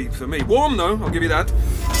rough and ready for me. Warm, though, I'll give you that.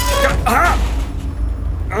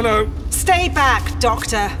 Hello? Stay back,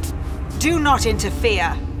 Doctor. Do not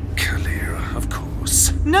interfere. Kalira, of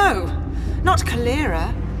course. No, not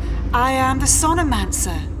Kalira. I am the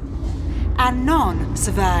Sonomancer. And none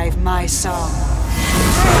survive my song.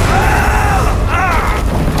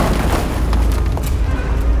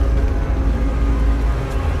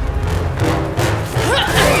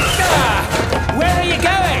 Where are you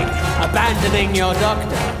going? Abandoning your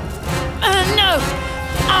doctor? No!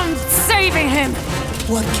 I'm saving him!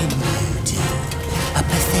 What can you do? A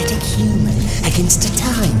pathetic human against a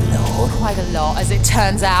Time Lord? Quite a lot, as it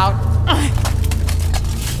turns out.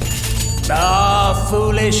 Ah,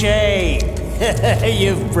 foolish ape.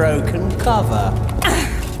 You've broken cover.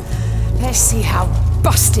 Let's see how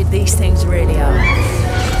busted these things really are.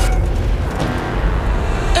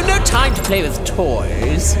 No time to play with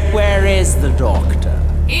toys. Where is the doctor?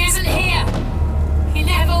 He isn't here! He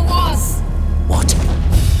never was! What?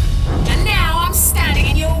 And now I'm standing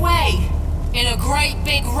in your way, in a great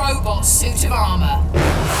big robot suit of armor.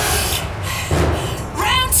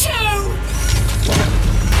 Round two!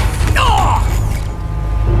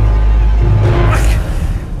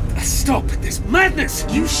 Stop this madness!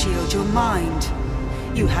 You shield your mind.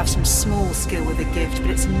 You have some small skill with a gift, but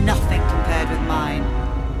it's nothing compared with mine.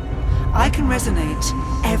 I can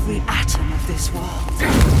resonate every atom of this world.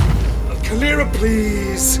 Kalira,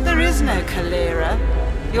 please! There is no Kalira.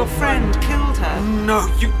 Your friend killed her. No,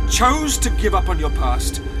 you chose to give up on your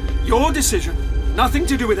past. Your decision. Nothing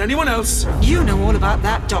to do with anyone else. You know all about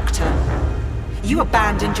that, Doctor. You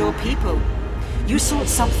abandoned your people. You sought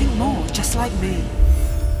something more, just like me.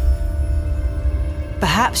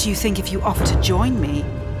 Perhaps you think if you offer to join me,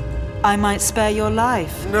 I might spare your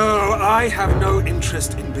life. No, I have no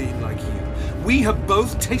interest in being like you. We have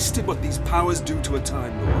both tasted what these powers do to a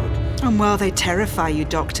Time Lord. And while they terrify you,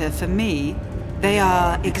 Doctor, for me, they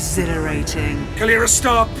are exhilarating. Kalira,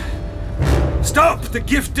 stop! Stop! The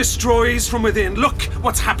gift destroys from within. Look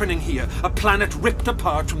what's happening here. A planet ripped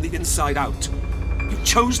apart from the inside out. You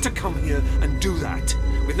chose to come here and do that,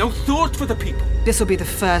 with no thought for the people. This will be the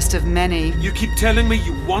first of many. You keep telling me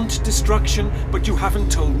you want destruction, but you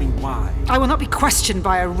haven't told me why. I will not be questioned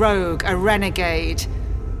by a rogue, a renegade,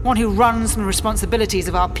 one who runs from the responsibilities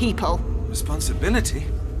of our people. Responsibility?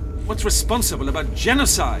 What's responsible about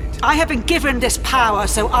genocide? I have been given this power,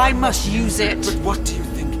 so I must use it. But what do you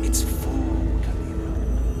think it's for,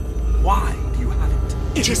 Kalira? Why do you have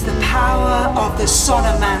it? It is the power of the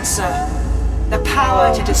Sonomancer. The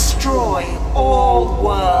power to destroy all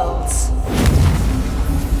worlds.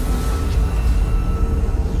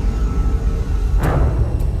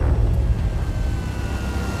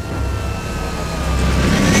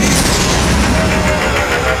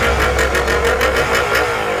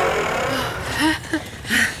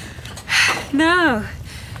 Now,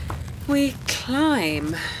 we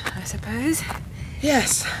climb, I suppose.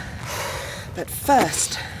 Yes. But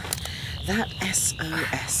first, that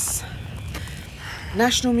SOS.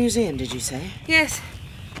 National Museum, did you say? Yes.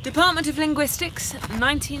 Department of Linguistics,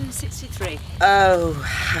 1963. Oh,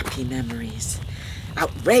 happy memories.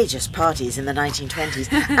 Outrageous parties in the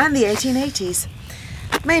 1920s and the 1880s.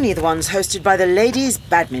 Mainly the ones hosted by the ladies'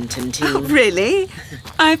 badminton team. Oh, really?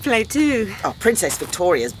 I played too. Oh, Princess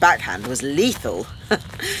Victoria's backhand was lethal.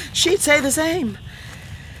 She'd say the same.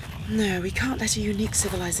 No, we can't let a unique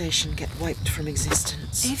civilization get wiped from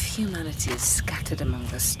existence. If humanity is scattered among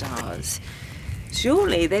the stars,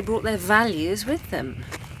 surely they brought their values with them.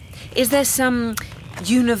 Is there some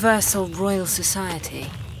universal royal society?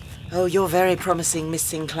 Oh, you're very promising, Miss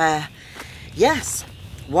Sinclair. Yes,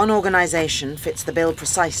 one organisation fits the bill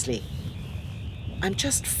precisely. I'm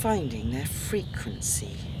just finding their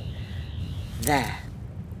frequency. There.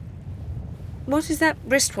 What is that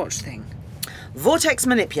wristwatch thing? Vortex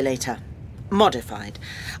manipulator. Modified.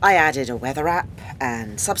 I added a weather app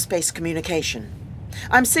and subspace communication.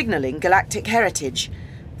 I'm signalling galactic heritage.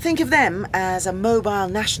 Think of them as a mobile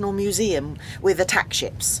national museum with attack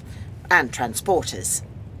ships and transporters.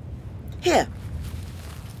 Here.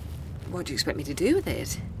 What do you expect me to do with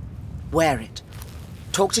it? Wear it.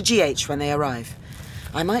 Talk to GH when they arrive.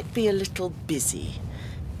 I might be a little busy.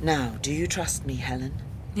 Now, do you trust me, Helen?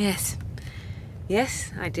 Yes.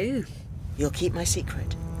 Yes, I do. You'll keep my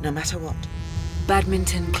secret, no matter what.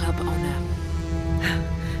 Badminton Club Honour.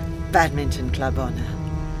 Badminton Club Honour.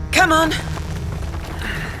 Come on!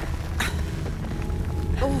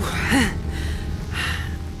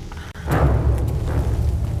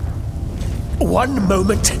 One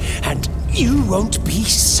moment, and you won't be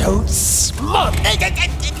so smart.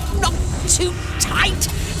 Not too tight.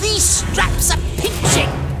 These straps are pinching.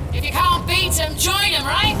 If you can't beat them, join them,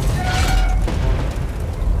 right?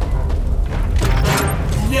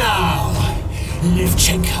 Now,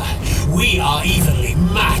 Livchenka, we are evenly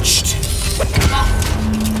matched.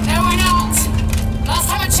 No, we're not. Last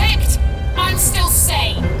time I checked, I'm still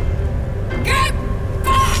sane. Get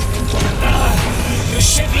back! You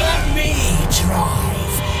should let me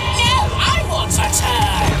drive. No, I want a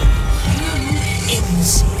turn.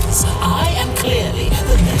 Insides, I am clearly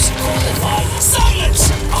the most qualified.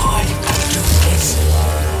 Silence! I do this.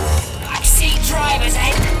 Backseat drivers,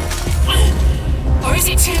 eh? Or is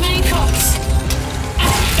it too many cooks?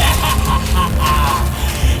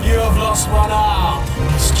 You have lost one arm,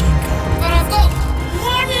 Miss Jinko. But I've got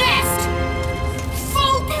one left.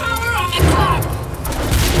 Full power on the club.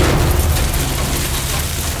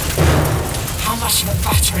 How much of a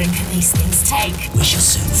battering can these things take? We shall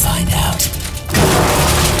soon find out.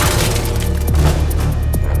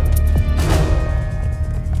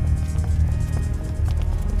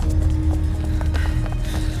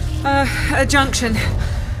 A junction.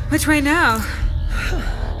 Which way now?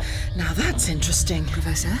 Now that's interesting.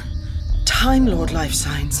 Professor? Time Lord life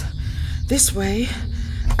signs. This way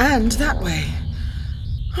and that way.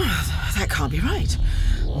 Oh, that can't be right.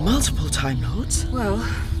 Multiple Time Lords. Well,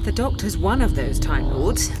 the Doctor's one of those Time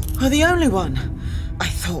Lords. Oh, the only one. I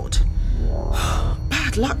thought. Bad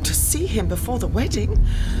bad luck to see him before the wedding.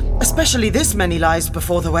 Especially this many lives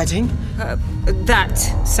before the wedding. That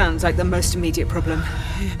sounds like the most immediate problem.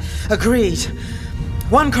 Agreed.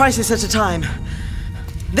 One crisis at a time.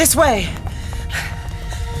 This way!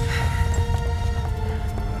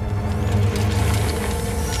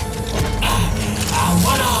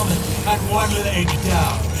 One arm and one leg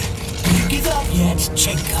down. Do you give up yet,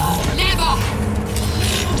 Chenka? Never!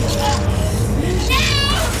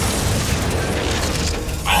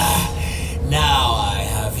 Now I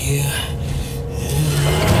have you.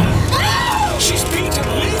 She's beaten.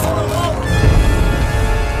 Leave her alone.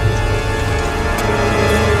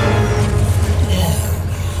 No,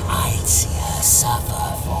 I'd see her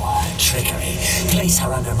suffer for her trickery. Place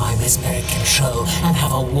her under my mesmeric control and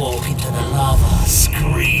have her walk into the lava,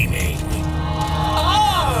 screaming.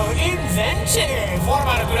 Oh, inventive! What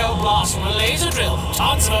about a good old blast from a laser drill?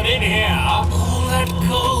 Tons of them in here. All that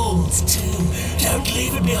gold, too. Don't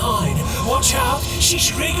leave it behind. Watch out,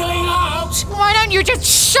 she's wriggling out. Why don't you just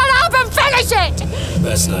shut up and finish it?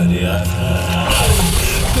 Best idea.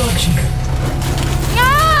 Gotcha.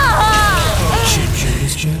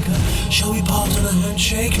 Cheers, Joker. Shall we part on a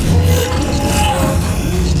handshake?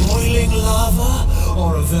 Boiling lava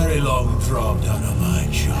or a very long drop down a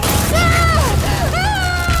mine shaft?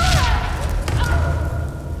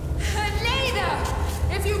 Neither!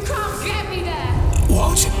 If you can't get me there!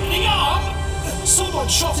 What? The arm? Someone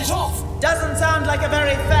shot it off. Doesn't sound like a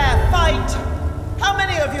very fair fight. How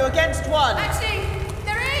many of you against one? Actually,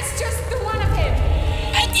 there is just the one of him.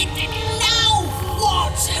 Now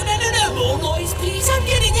what? No, more noise, please. I'm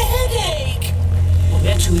getting a headache. Well,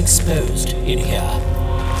 they're too exposed in here.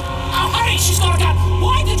 Oh, hurry, she's got a gun.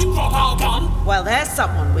 Why did you drop our gun? Well, there's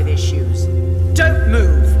someone with issues. Don't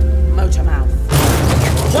move, motor mouth.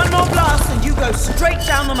 One more blast and you go straight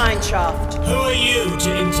down the mine shaft. Who are you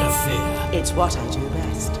to interfere? It's what I do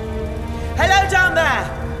best. Hello down there.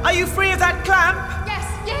 Are you free of that clamp? Yes.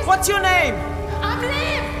 What's your name? I'm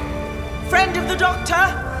Liv. Friend of the doctor?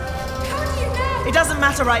 How do you know? It doesn't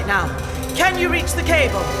matter right now. Can you reach the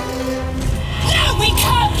cable? No, we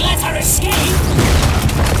can't let her escape!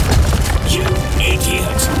 You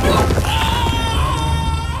idiot!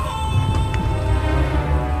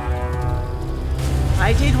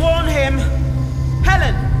 I did warn him.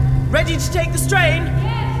 Helen, ready to take the strain?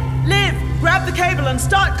 Yes. Liv, grab the cable and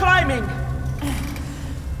start climbing.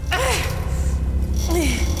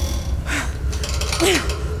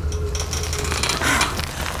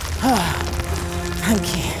 Thank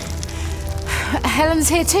you. Helen's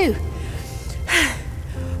here too.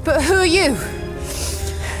 But who are you?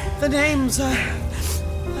 The name's,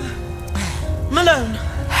 Malone.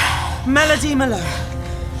 Melody Malone.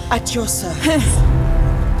 At your service.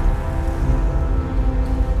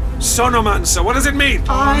 Sonomancer, what does it mean?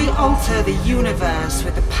 I alter the universe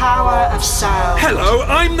with the power of sound. Hello,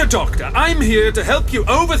 I'm the Doctor. I'm here to help you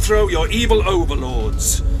overthrow your evil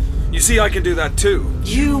overlords. You see, I can do that too.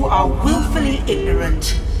 You are willfully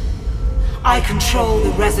ignorant. I control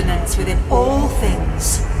the resonance within all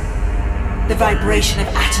things. The vibration of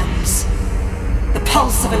atoms. The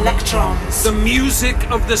pulse of electrons. The music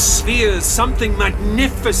of the spheres, something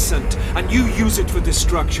magnificent, and you use it for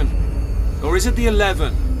destruction. Or is it the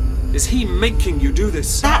 11? Is he making you do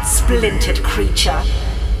this? That splintered creature.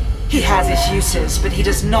 He has his uses, but he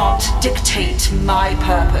does not dictate my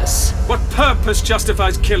purpose. What purpose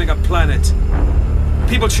justifies killing a planet?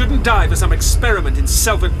 People shouldn't die for some experiment in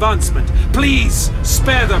self-advancement. Please,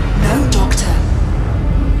 spare them. No, Doctor.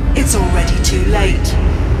 It's already too late.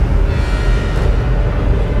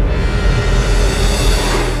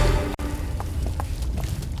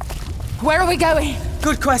 Where are we going?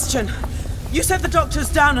 Good question. You said the doctor's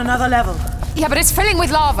down another level. Yeah, but it's filling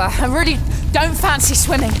with lava. I really don't fancy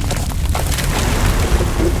swimming.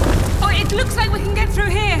 Oh, it looks like we can get through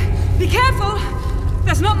here. Be careful.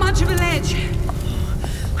 There's not much of a ledge.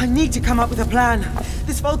 I need to come up with a plan.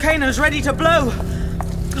 This volcano's ready to blow.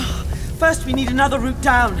 First, we need another route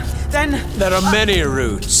down. Then... There are many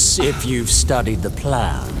routes, if you've studied the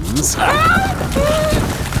plans. Helen!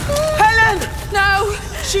 No!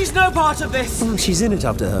 She's no part of this. Oh, she's in it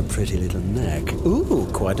up to her pretty little neck. Ooh,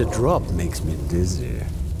 quite a drop makes me dizzy.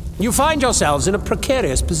 You find yourselves in a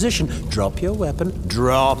precarious position. Drop your weapon.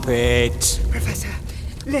 Drop it. Professor,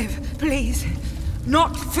 Liv, please.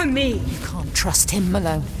 Not for me. You can't trust him,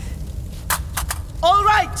 Malone. All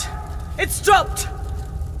right! It's dropped!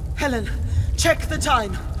 Helen, check the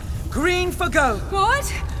time. Green for go.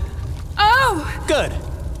 What? Oh! Good.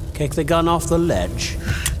 Kick the gun off the ledge.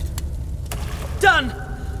 Done!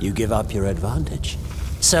 You give up your advantage.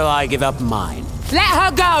 So I give up mine. Let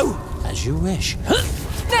her go! As you wish.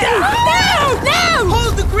 No!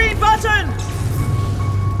 Hold the green button!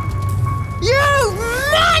 You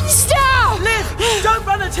monster! Liv, don't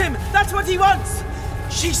run at him! That's what he wants!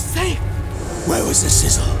 She's safe! Where was the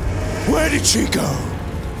sizzle? Where did she go?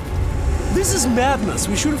 This is madness.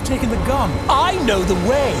 We should have taken the gun. I know the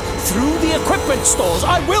way. Through the equipment stores.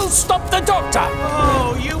 I will stop the doctor.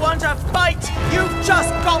 Oh, you want a fight? You've just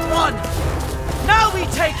got one. Now we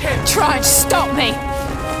take him. Try and stop me.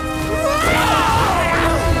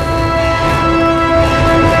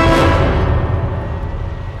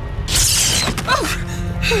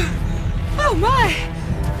 Oh my!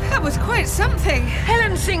 That was quite something.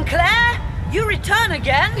 Helen Sinclair, you return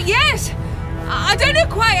again? Yes! I don't know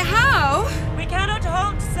quite how. We cannot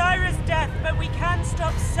halt Syra's death, but we can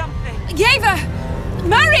stop something. Yeva!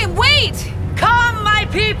 Mariam, wait! Come, my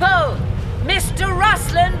people! Mr.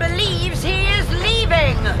 Ruslan believes he is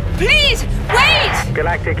leaving! Please, wait!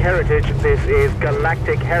 Galactic Heritage, this is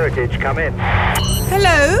Galactic Heritage, come in.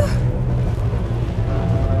 Hello?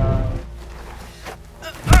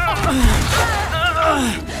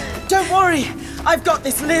 Don't worry, I've got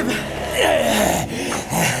this, Liv.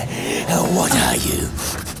 What are you?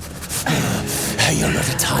 You're not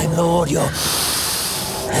a Time Lord, you're...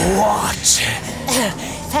 what?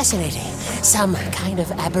 Fascinating. Some kind of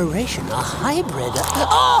aberration, a hybrid.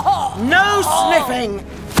 No sniffing!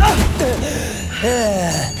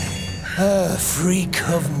 A freak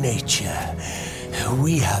of nature.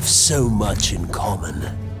 We have so much in common.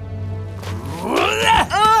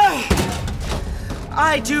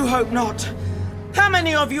 I do hope not. How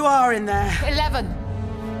many of you are in there? 11.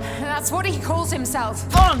 That's what he calls himself.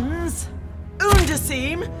 Ons,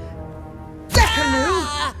 Undasim,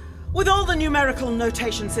 Dekanu. With all the numerical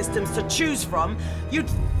notation systems to choose from, you'd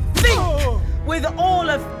think with all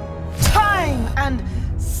of time and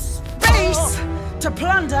space to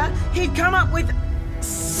plunder, he'd come up with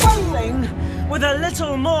something with a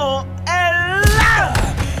little more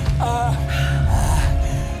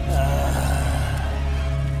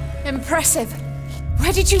Impressive.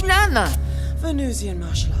 Where did you learn that? Venusian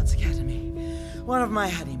Martial Arts Academy. One of my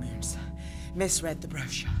honeymoons. Misread the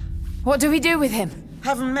brochure. What do we do with him?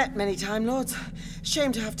 Haven't met many Time Lords.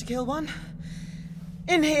 Shame to have to kill one.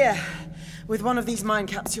 In here, with one of these mind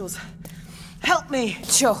capsules. Help me.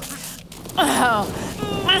 Sure. Oh.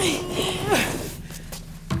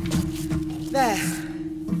 There.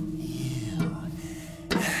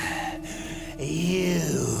 You.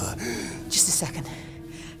 Just a second.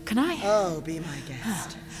 Can I? Oh, be my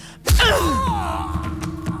guest.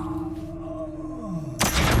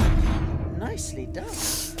 Nicely done.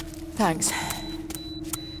 Thanks.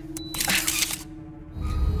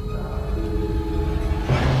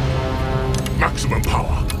 Maximum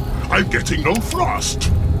power. I'm getting no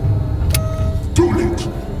thrust. Too late.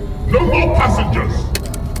 No more passengers.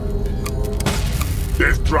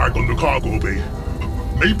 There's drag on the cargo bay.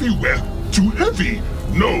 Maybe we're too heavy.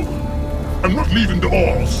 No. I'm not leaving the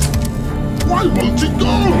halls. Why won't it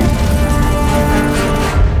go?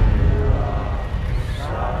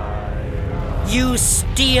 You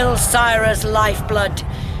steal Syra's lifeblood,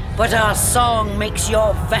 but our song makes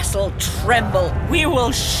your vessel tremble. We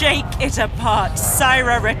will shake it apart.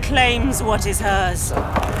 Syra reclaims what is hers.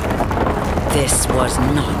 This was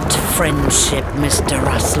not friendship, Mr.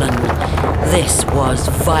 Ruslan. This was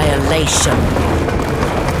violation.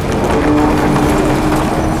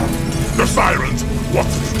 The Sirens, what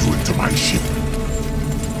did you do to my ship?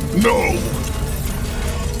 No!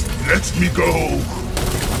 Let me go!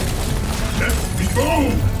 Let me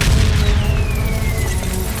go!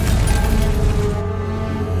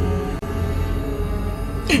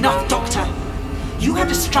 Enough, Doctor! You have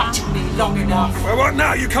distracted me long enough. Well, what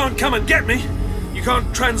now? You can't come and get me? You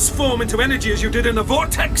can't transform into energy as you did in the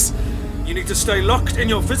vortex? You need to stay locked in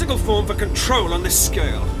your physical form for control on this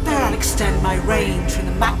scale. Then I'll extend my range from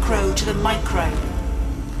the macro to the micro.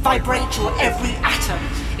 Vibrate your every atom,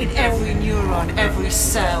 in every neuron, every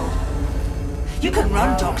cell. You can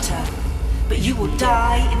run, Doctor, but you will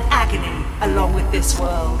die in agony along with this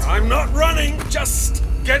world. I'm not running, just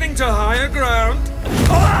getting to higher ground.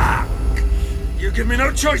 Ah! You give me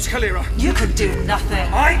no choice, Kalira. You could do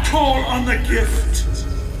nothing. I call on the gift,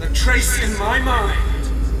 the trace in my mind.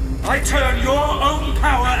 I turn your own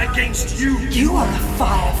power against you. You are a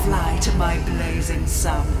firefly to my blazing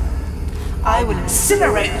sun. I will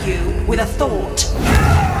incinerate you with a thought.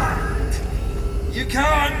 You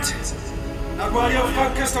can't. Not while you're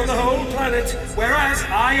focused on the whole planet. Whereas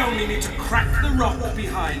I only need to crack the rock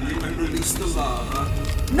behind you and release the lava.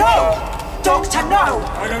 No! Doctor, no!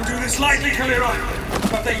 I don't do this lightly, Kalira.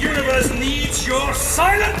 But the universe needs your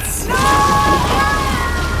silence! No!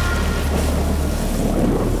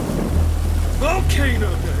 volcano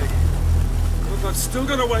day. Hope I've still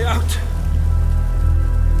got a way out.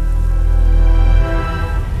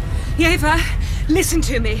 Yeva, listen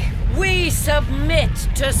to me. We submit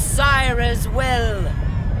to Syra's will.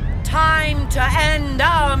 Time to end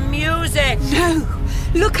our music. No!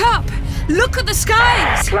 Look up! Look at the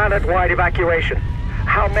skies! Planet-wide evacuation.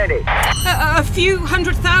 How many? A few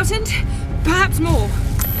 100,000? Perhaps more.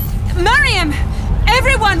 Mariam!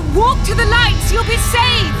 Everyone, walk to the lights! You'll be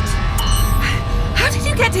saved! How did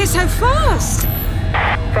you get here so fast?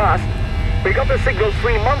 Fast? We got the signal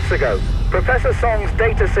 3 months ago. Professor Song's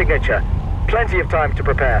data signature. Plenty of time to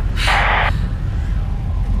prepare.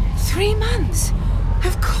 3 months?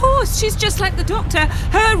 Of course, she's just like the Doctor.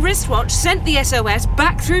 Her wristwatch sent the SOS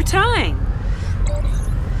back through time.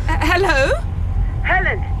 Hello?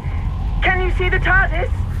 Helen, can you see the TARDIS?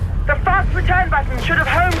 The fast return button should have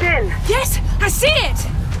homed in. Yes, I see it.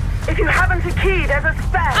 If you haven't a key, there's a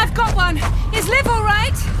spare. I've got one. Is Liv all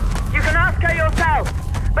right? You can ask her yourself.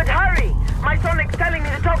 But hurry! My sonic's telling me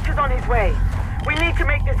the Doctor's on his way. We need to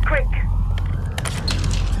make this quick.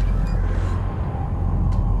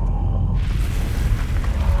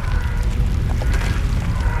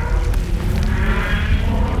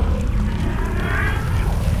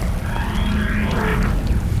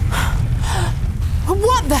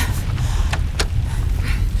 What the?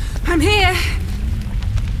 I'm here.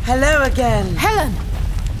 Hello again. Helen,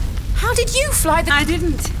 how did you fly the... I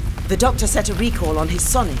didn't. The Doctor set a recall on his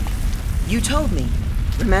sonic. You told me,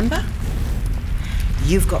 remember?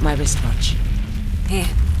 You've got my wristwatch. Here.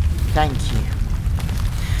 Thank you.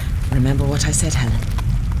 Remember what I said, Helen?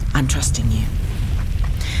 I'm trusting you.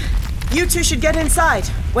 You two should get inside.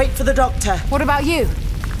 Wait for the Doctor. What about you?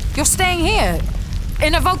 You're staying here,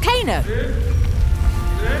 in a volcano.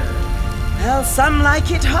 Well, some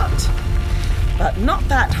like it hot. But not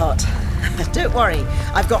that hot. Don't worry,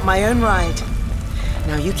 I've got my own ride.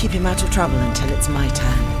 Now you keep him out of trouble until it's my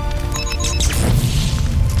turn.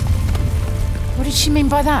 What did she mean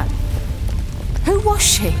by that? Who was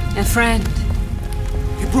she? A friend.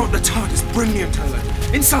 You brought the TARDIS. Brilliant,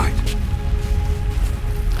 Helen. Inside.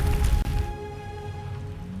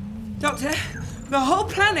 Doctor, the whole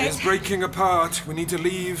planet... It's breaking apart. We need to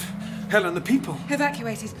leave. Helen, the people.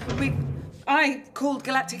 Evacuated. I called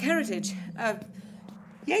Galactic Heritage.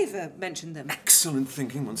 Yeva mentioned them. Excellent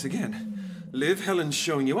thinking once again. Liv, Helen's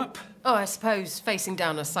showing you up. Oh, I suppose facing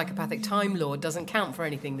down a psychopathic Time Lord doesn't count for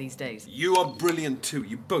anything these days. You are brilliant too.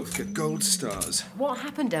 You both get gold stars. What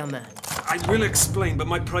happened down there? I will explain, but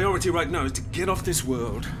my priority right now is to get off this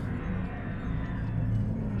world.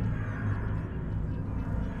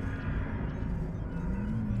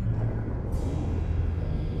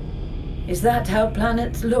 Is that how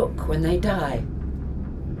planets look when they die?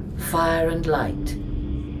 Fire and light.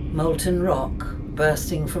 Molten rock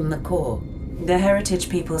bursting from the core. The heritage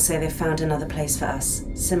people say they've found another place for us,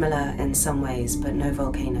 similar in some ways, but no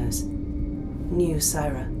volcanoes. New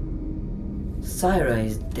Syra. Syra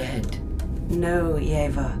is dead. No,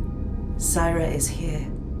 Yeva. Syra is here.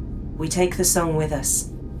 We take the song with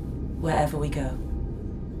us, wherever we go.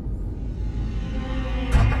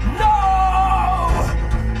 No!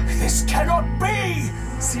 This cannot be!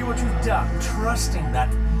 See what you've done, trusting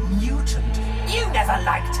that mutant. You never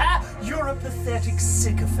liked her! You're a pathetic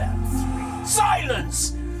sycophant.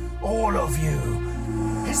 Silence! All of you.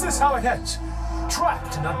 Is this how it ends?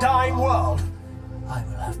 Trapped in a dying world? I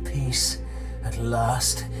will have peace at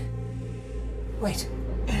last. Wait.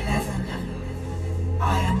 11.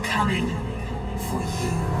 I am coming for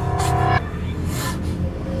you.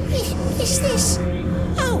 Is this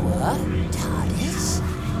our TARDIS?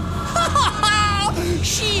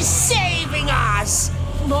 She's saving us!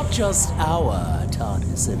 Not just our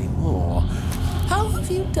TARDIS anymore. How have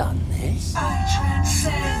you done this? I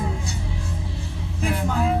transcend. If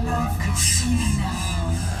my love could see me now.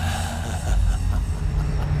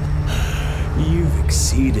 You've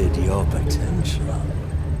exceeded your potential.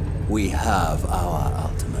 We have our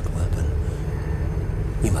ultimate weapon.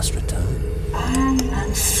 We must return. I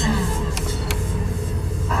am sound.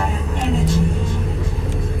 I am energy.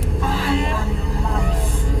 I am life.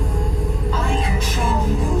 I control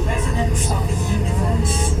the resonance of the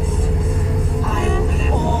universe. I will be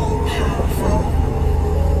all-powerful.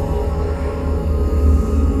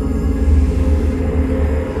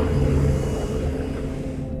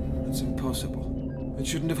 It's impossible. It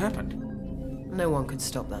shouldn't have happened. No one could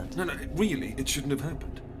stop that. No, really, it shouldn't have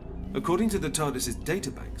happened. According to the TARDIS's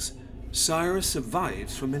databanks, Syra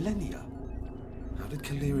survived for millennia. How did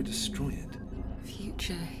Kalira destroy it?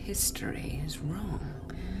 Future history is wrong.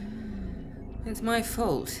 It's my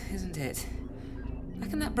fault, isn't it?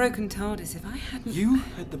 Back in that broken TARDIS, if I hadn't... You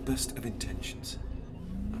had the best of intentions.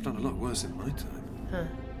 I've done a lot worse in my time. Huh.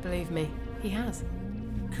 Believe me, he has.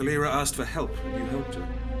 Kalira asked for help, and you helped her.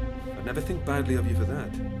 I'd never think badly of you for that.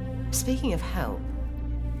 Speaking of help,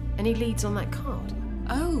 any leads on that card?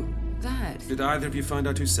 Oh, that. Did either of you find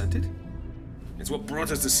out who sent it? It's what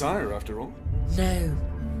brought us to Syra, after all. No.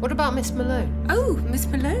 What about Miss Malone? Oh, Miss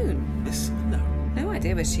Malone. Miss Malone? No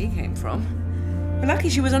idea where she came from. We're lucky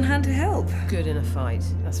she was on hand to help. Good in a fight,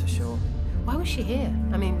 that's for sure. Why was she here?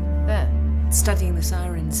 I mean, there. Studying the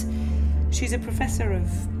sirens. She's a professor of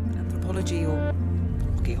anthropology or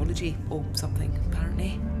archaeology or something,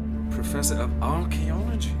 apparently. Professor of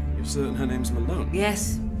archaeology? You're certain her name's Malone?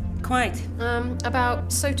 Yes, quite.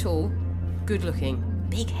 About so tall, good looking,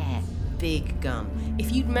 big hair, big gun.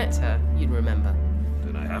 If you'd met her, you'd remember.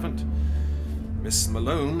 Then I haven't. Miss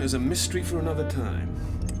Malone is a mystery for another time.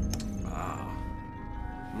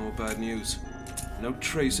 More bad news. No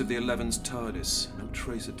trace of the 11's TARDIS. No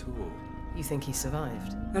trace at all. You think he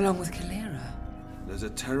survived? Along with Kalira. There's a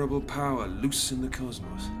terrible power loose in the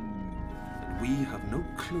cosmos. And we have no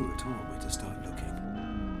clue at all where to start looking.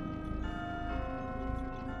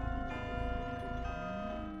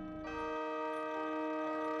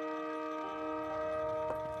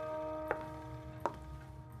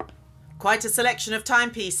 Quite a selection of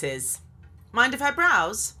timepieces. Mind if I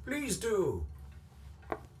browse? Please do.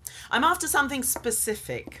 I'm after something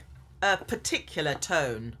specific. A particular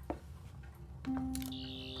tone.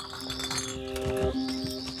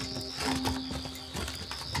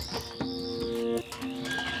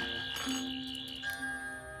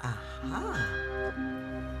 Aha.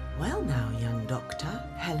 Well now, young doctor,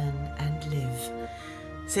 Helen and Liv.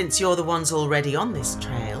 Since you're the ones already on this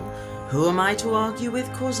trail, who am I to argue with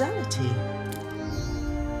causality?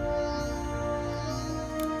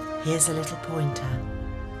 Here's a little pointer.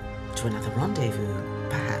 To another rendezvous,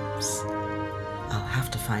 perhaps. I'll have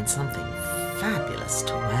to find something fabulous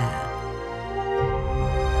to wear.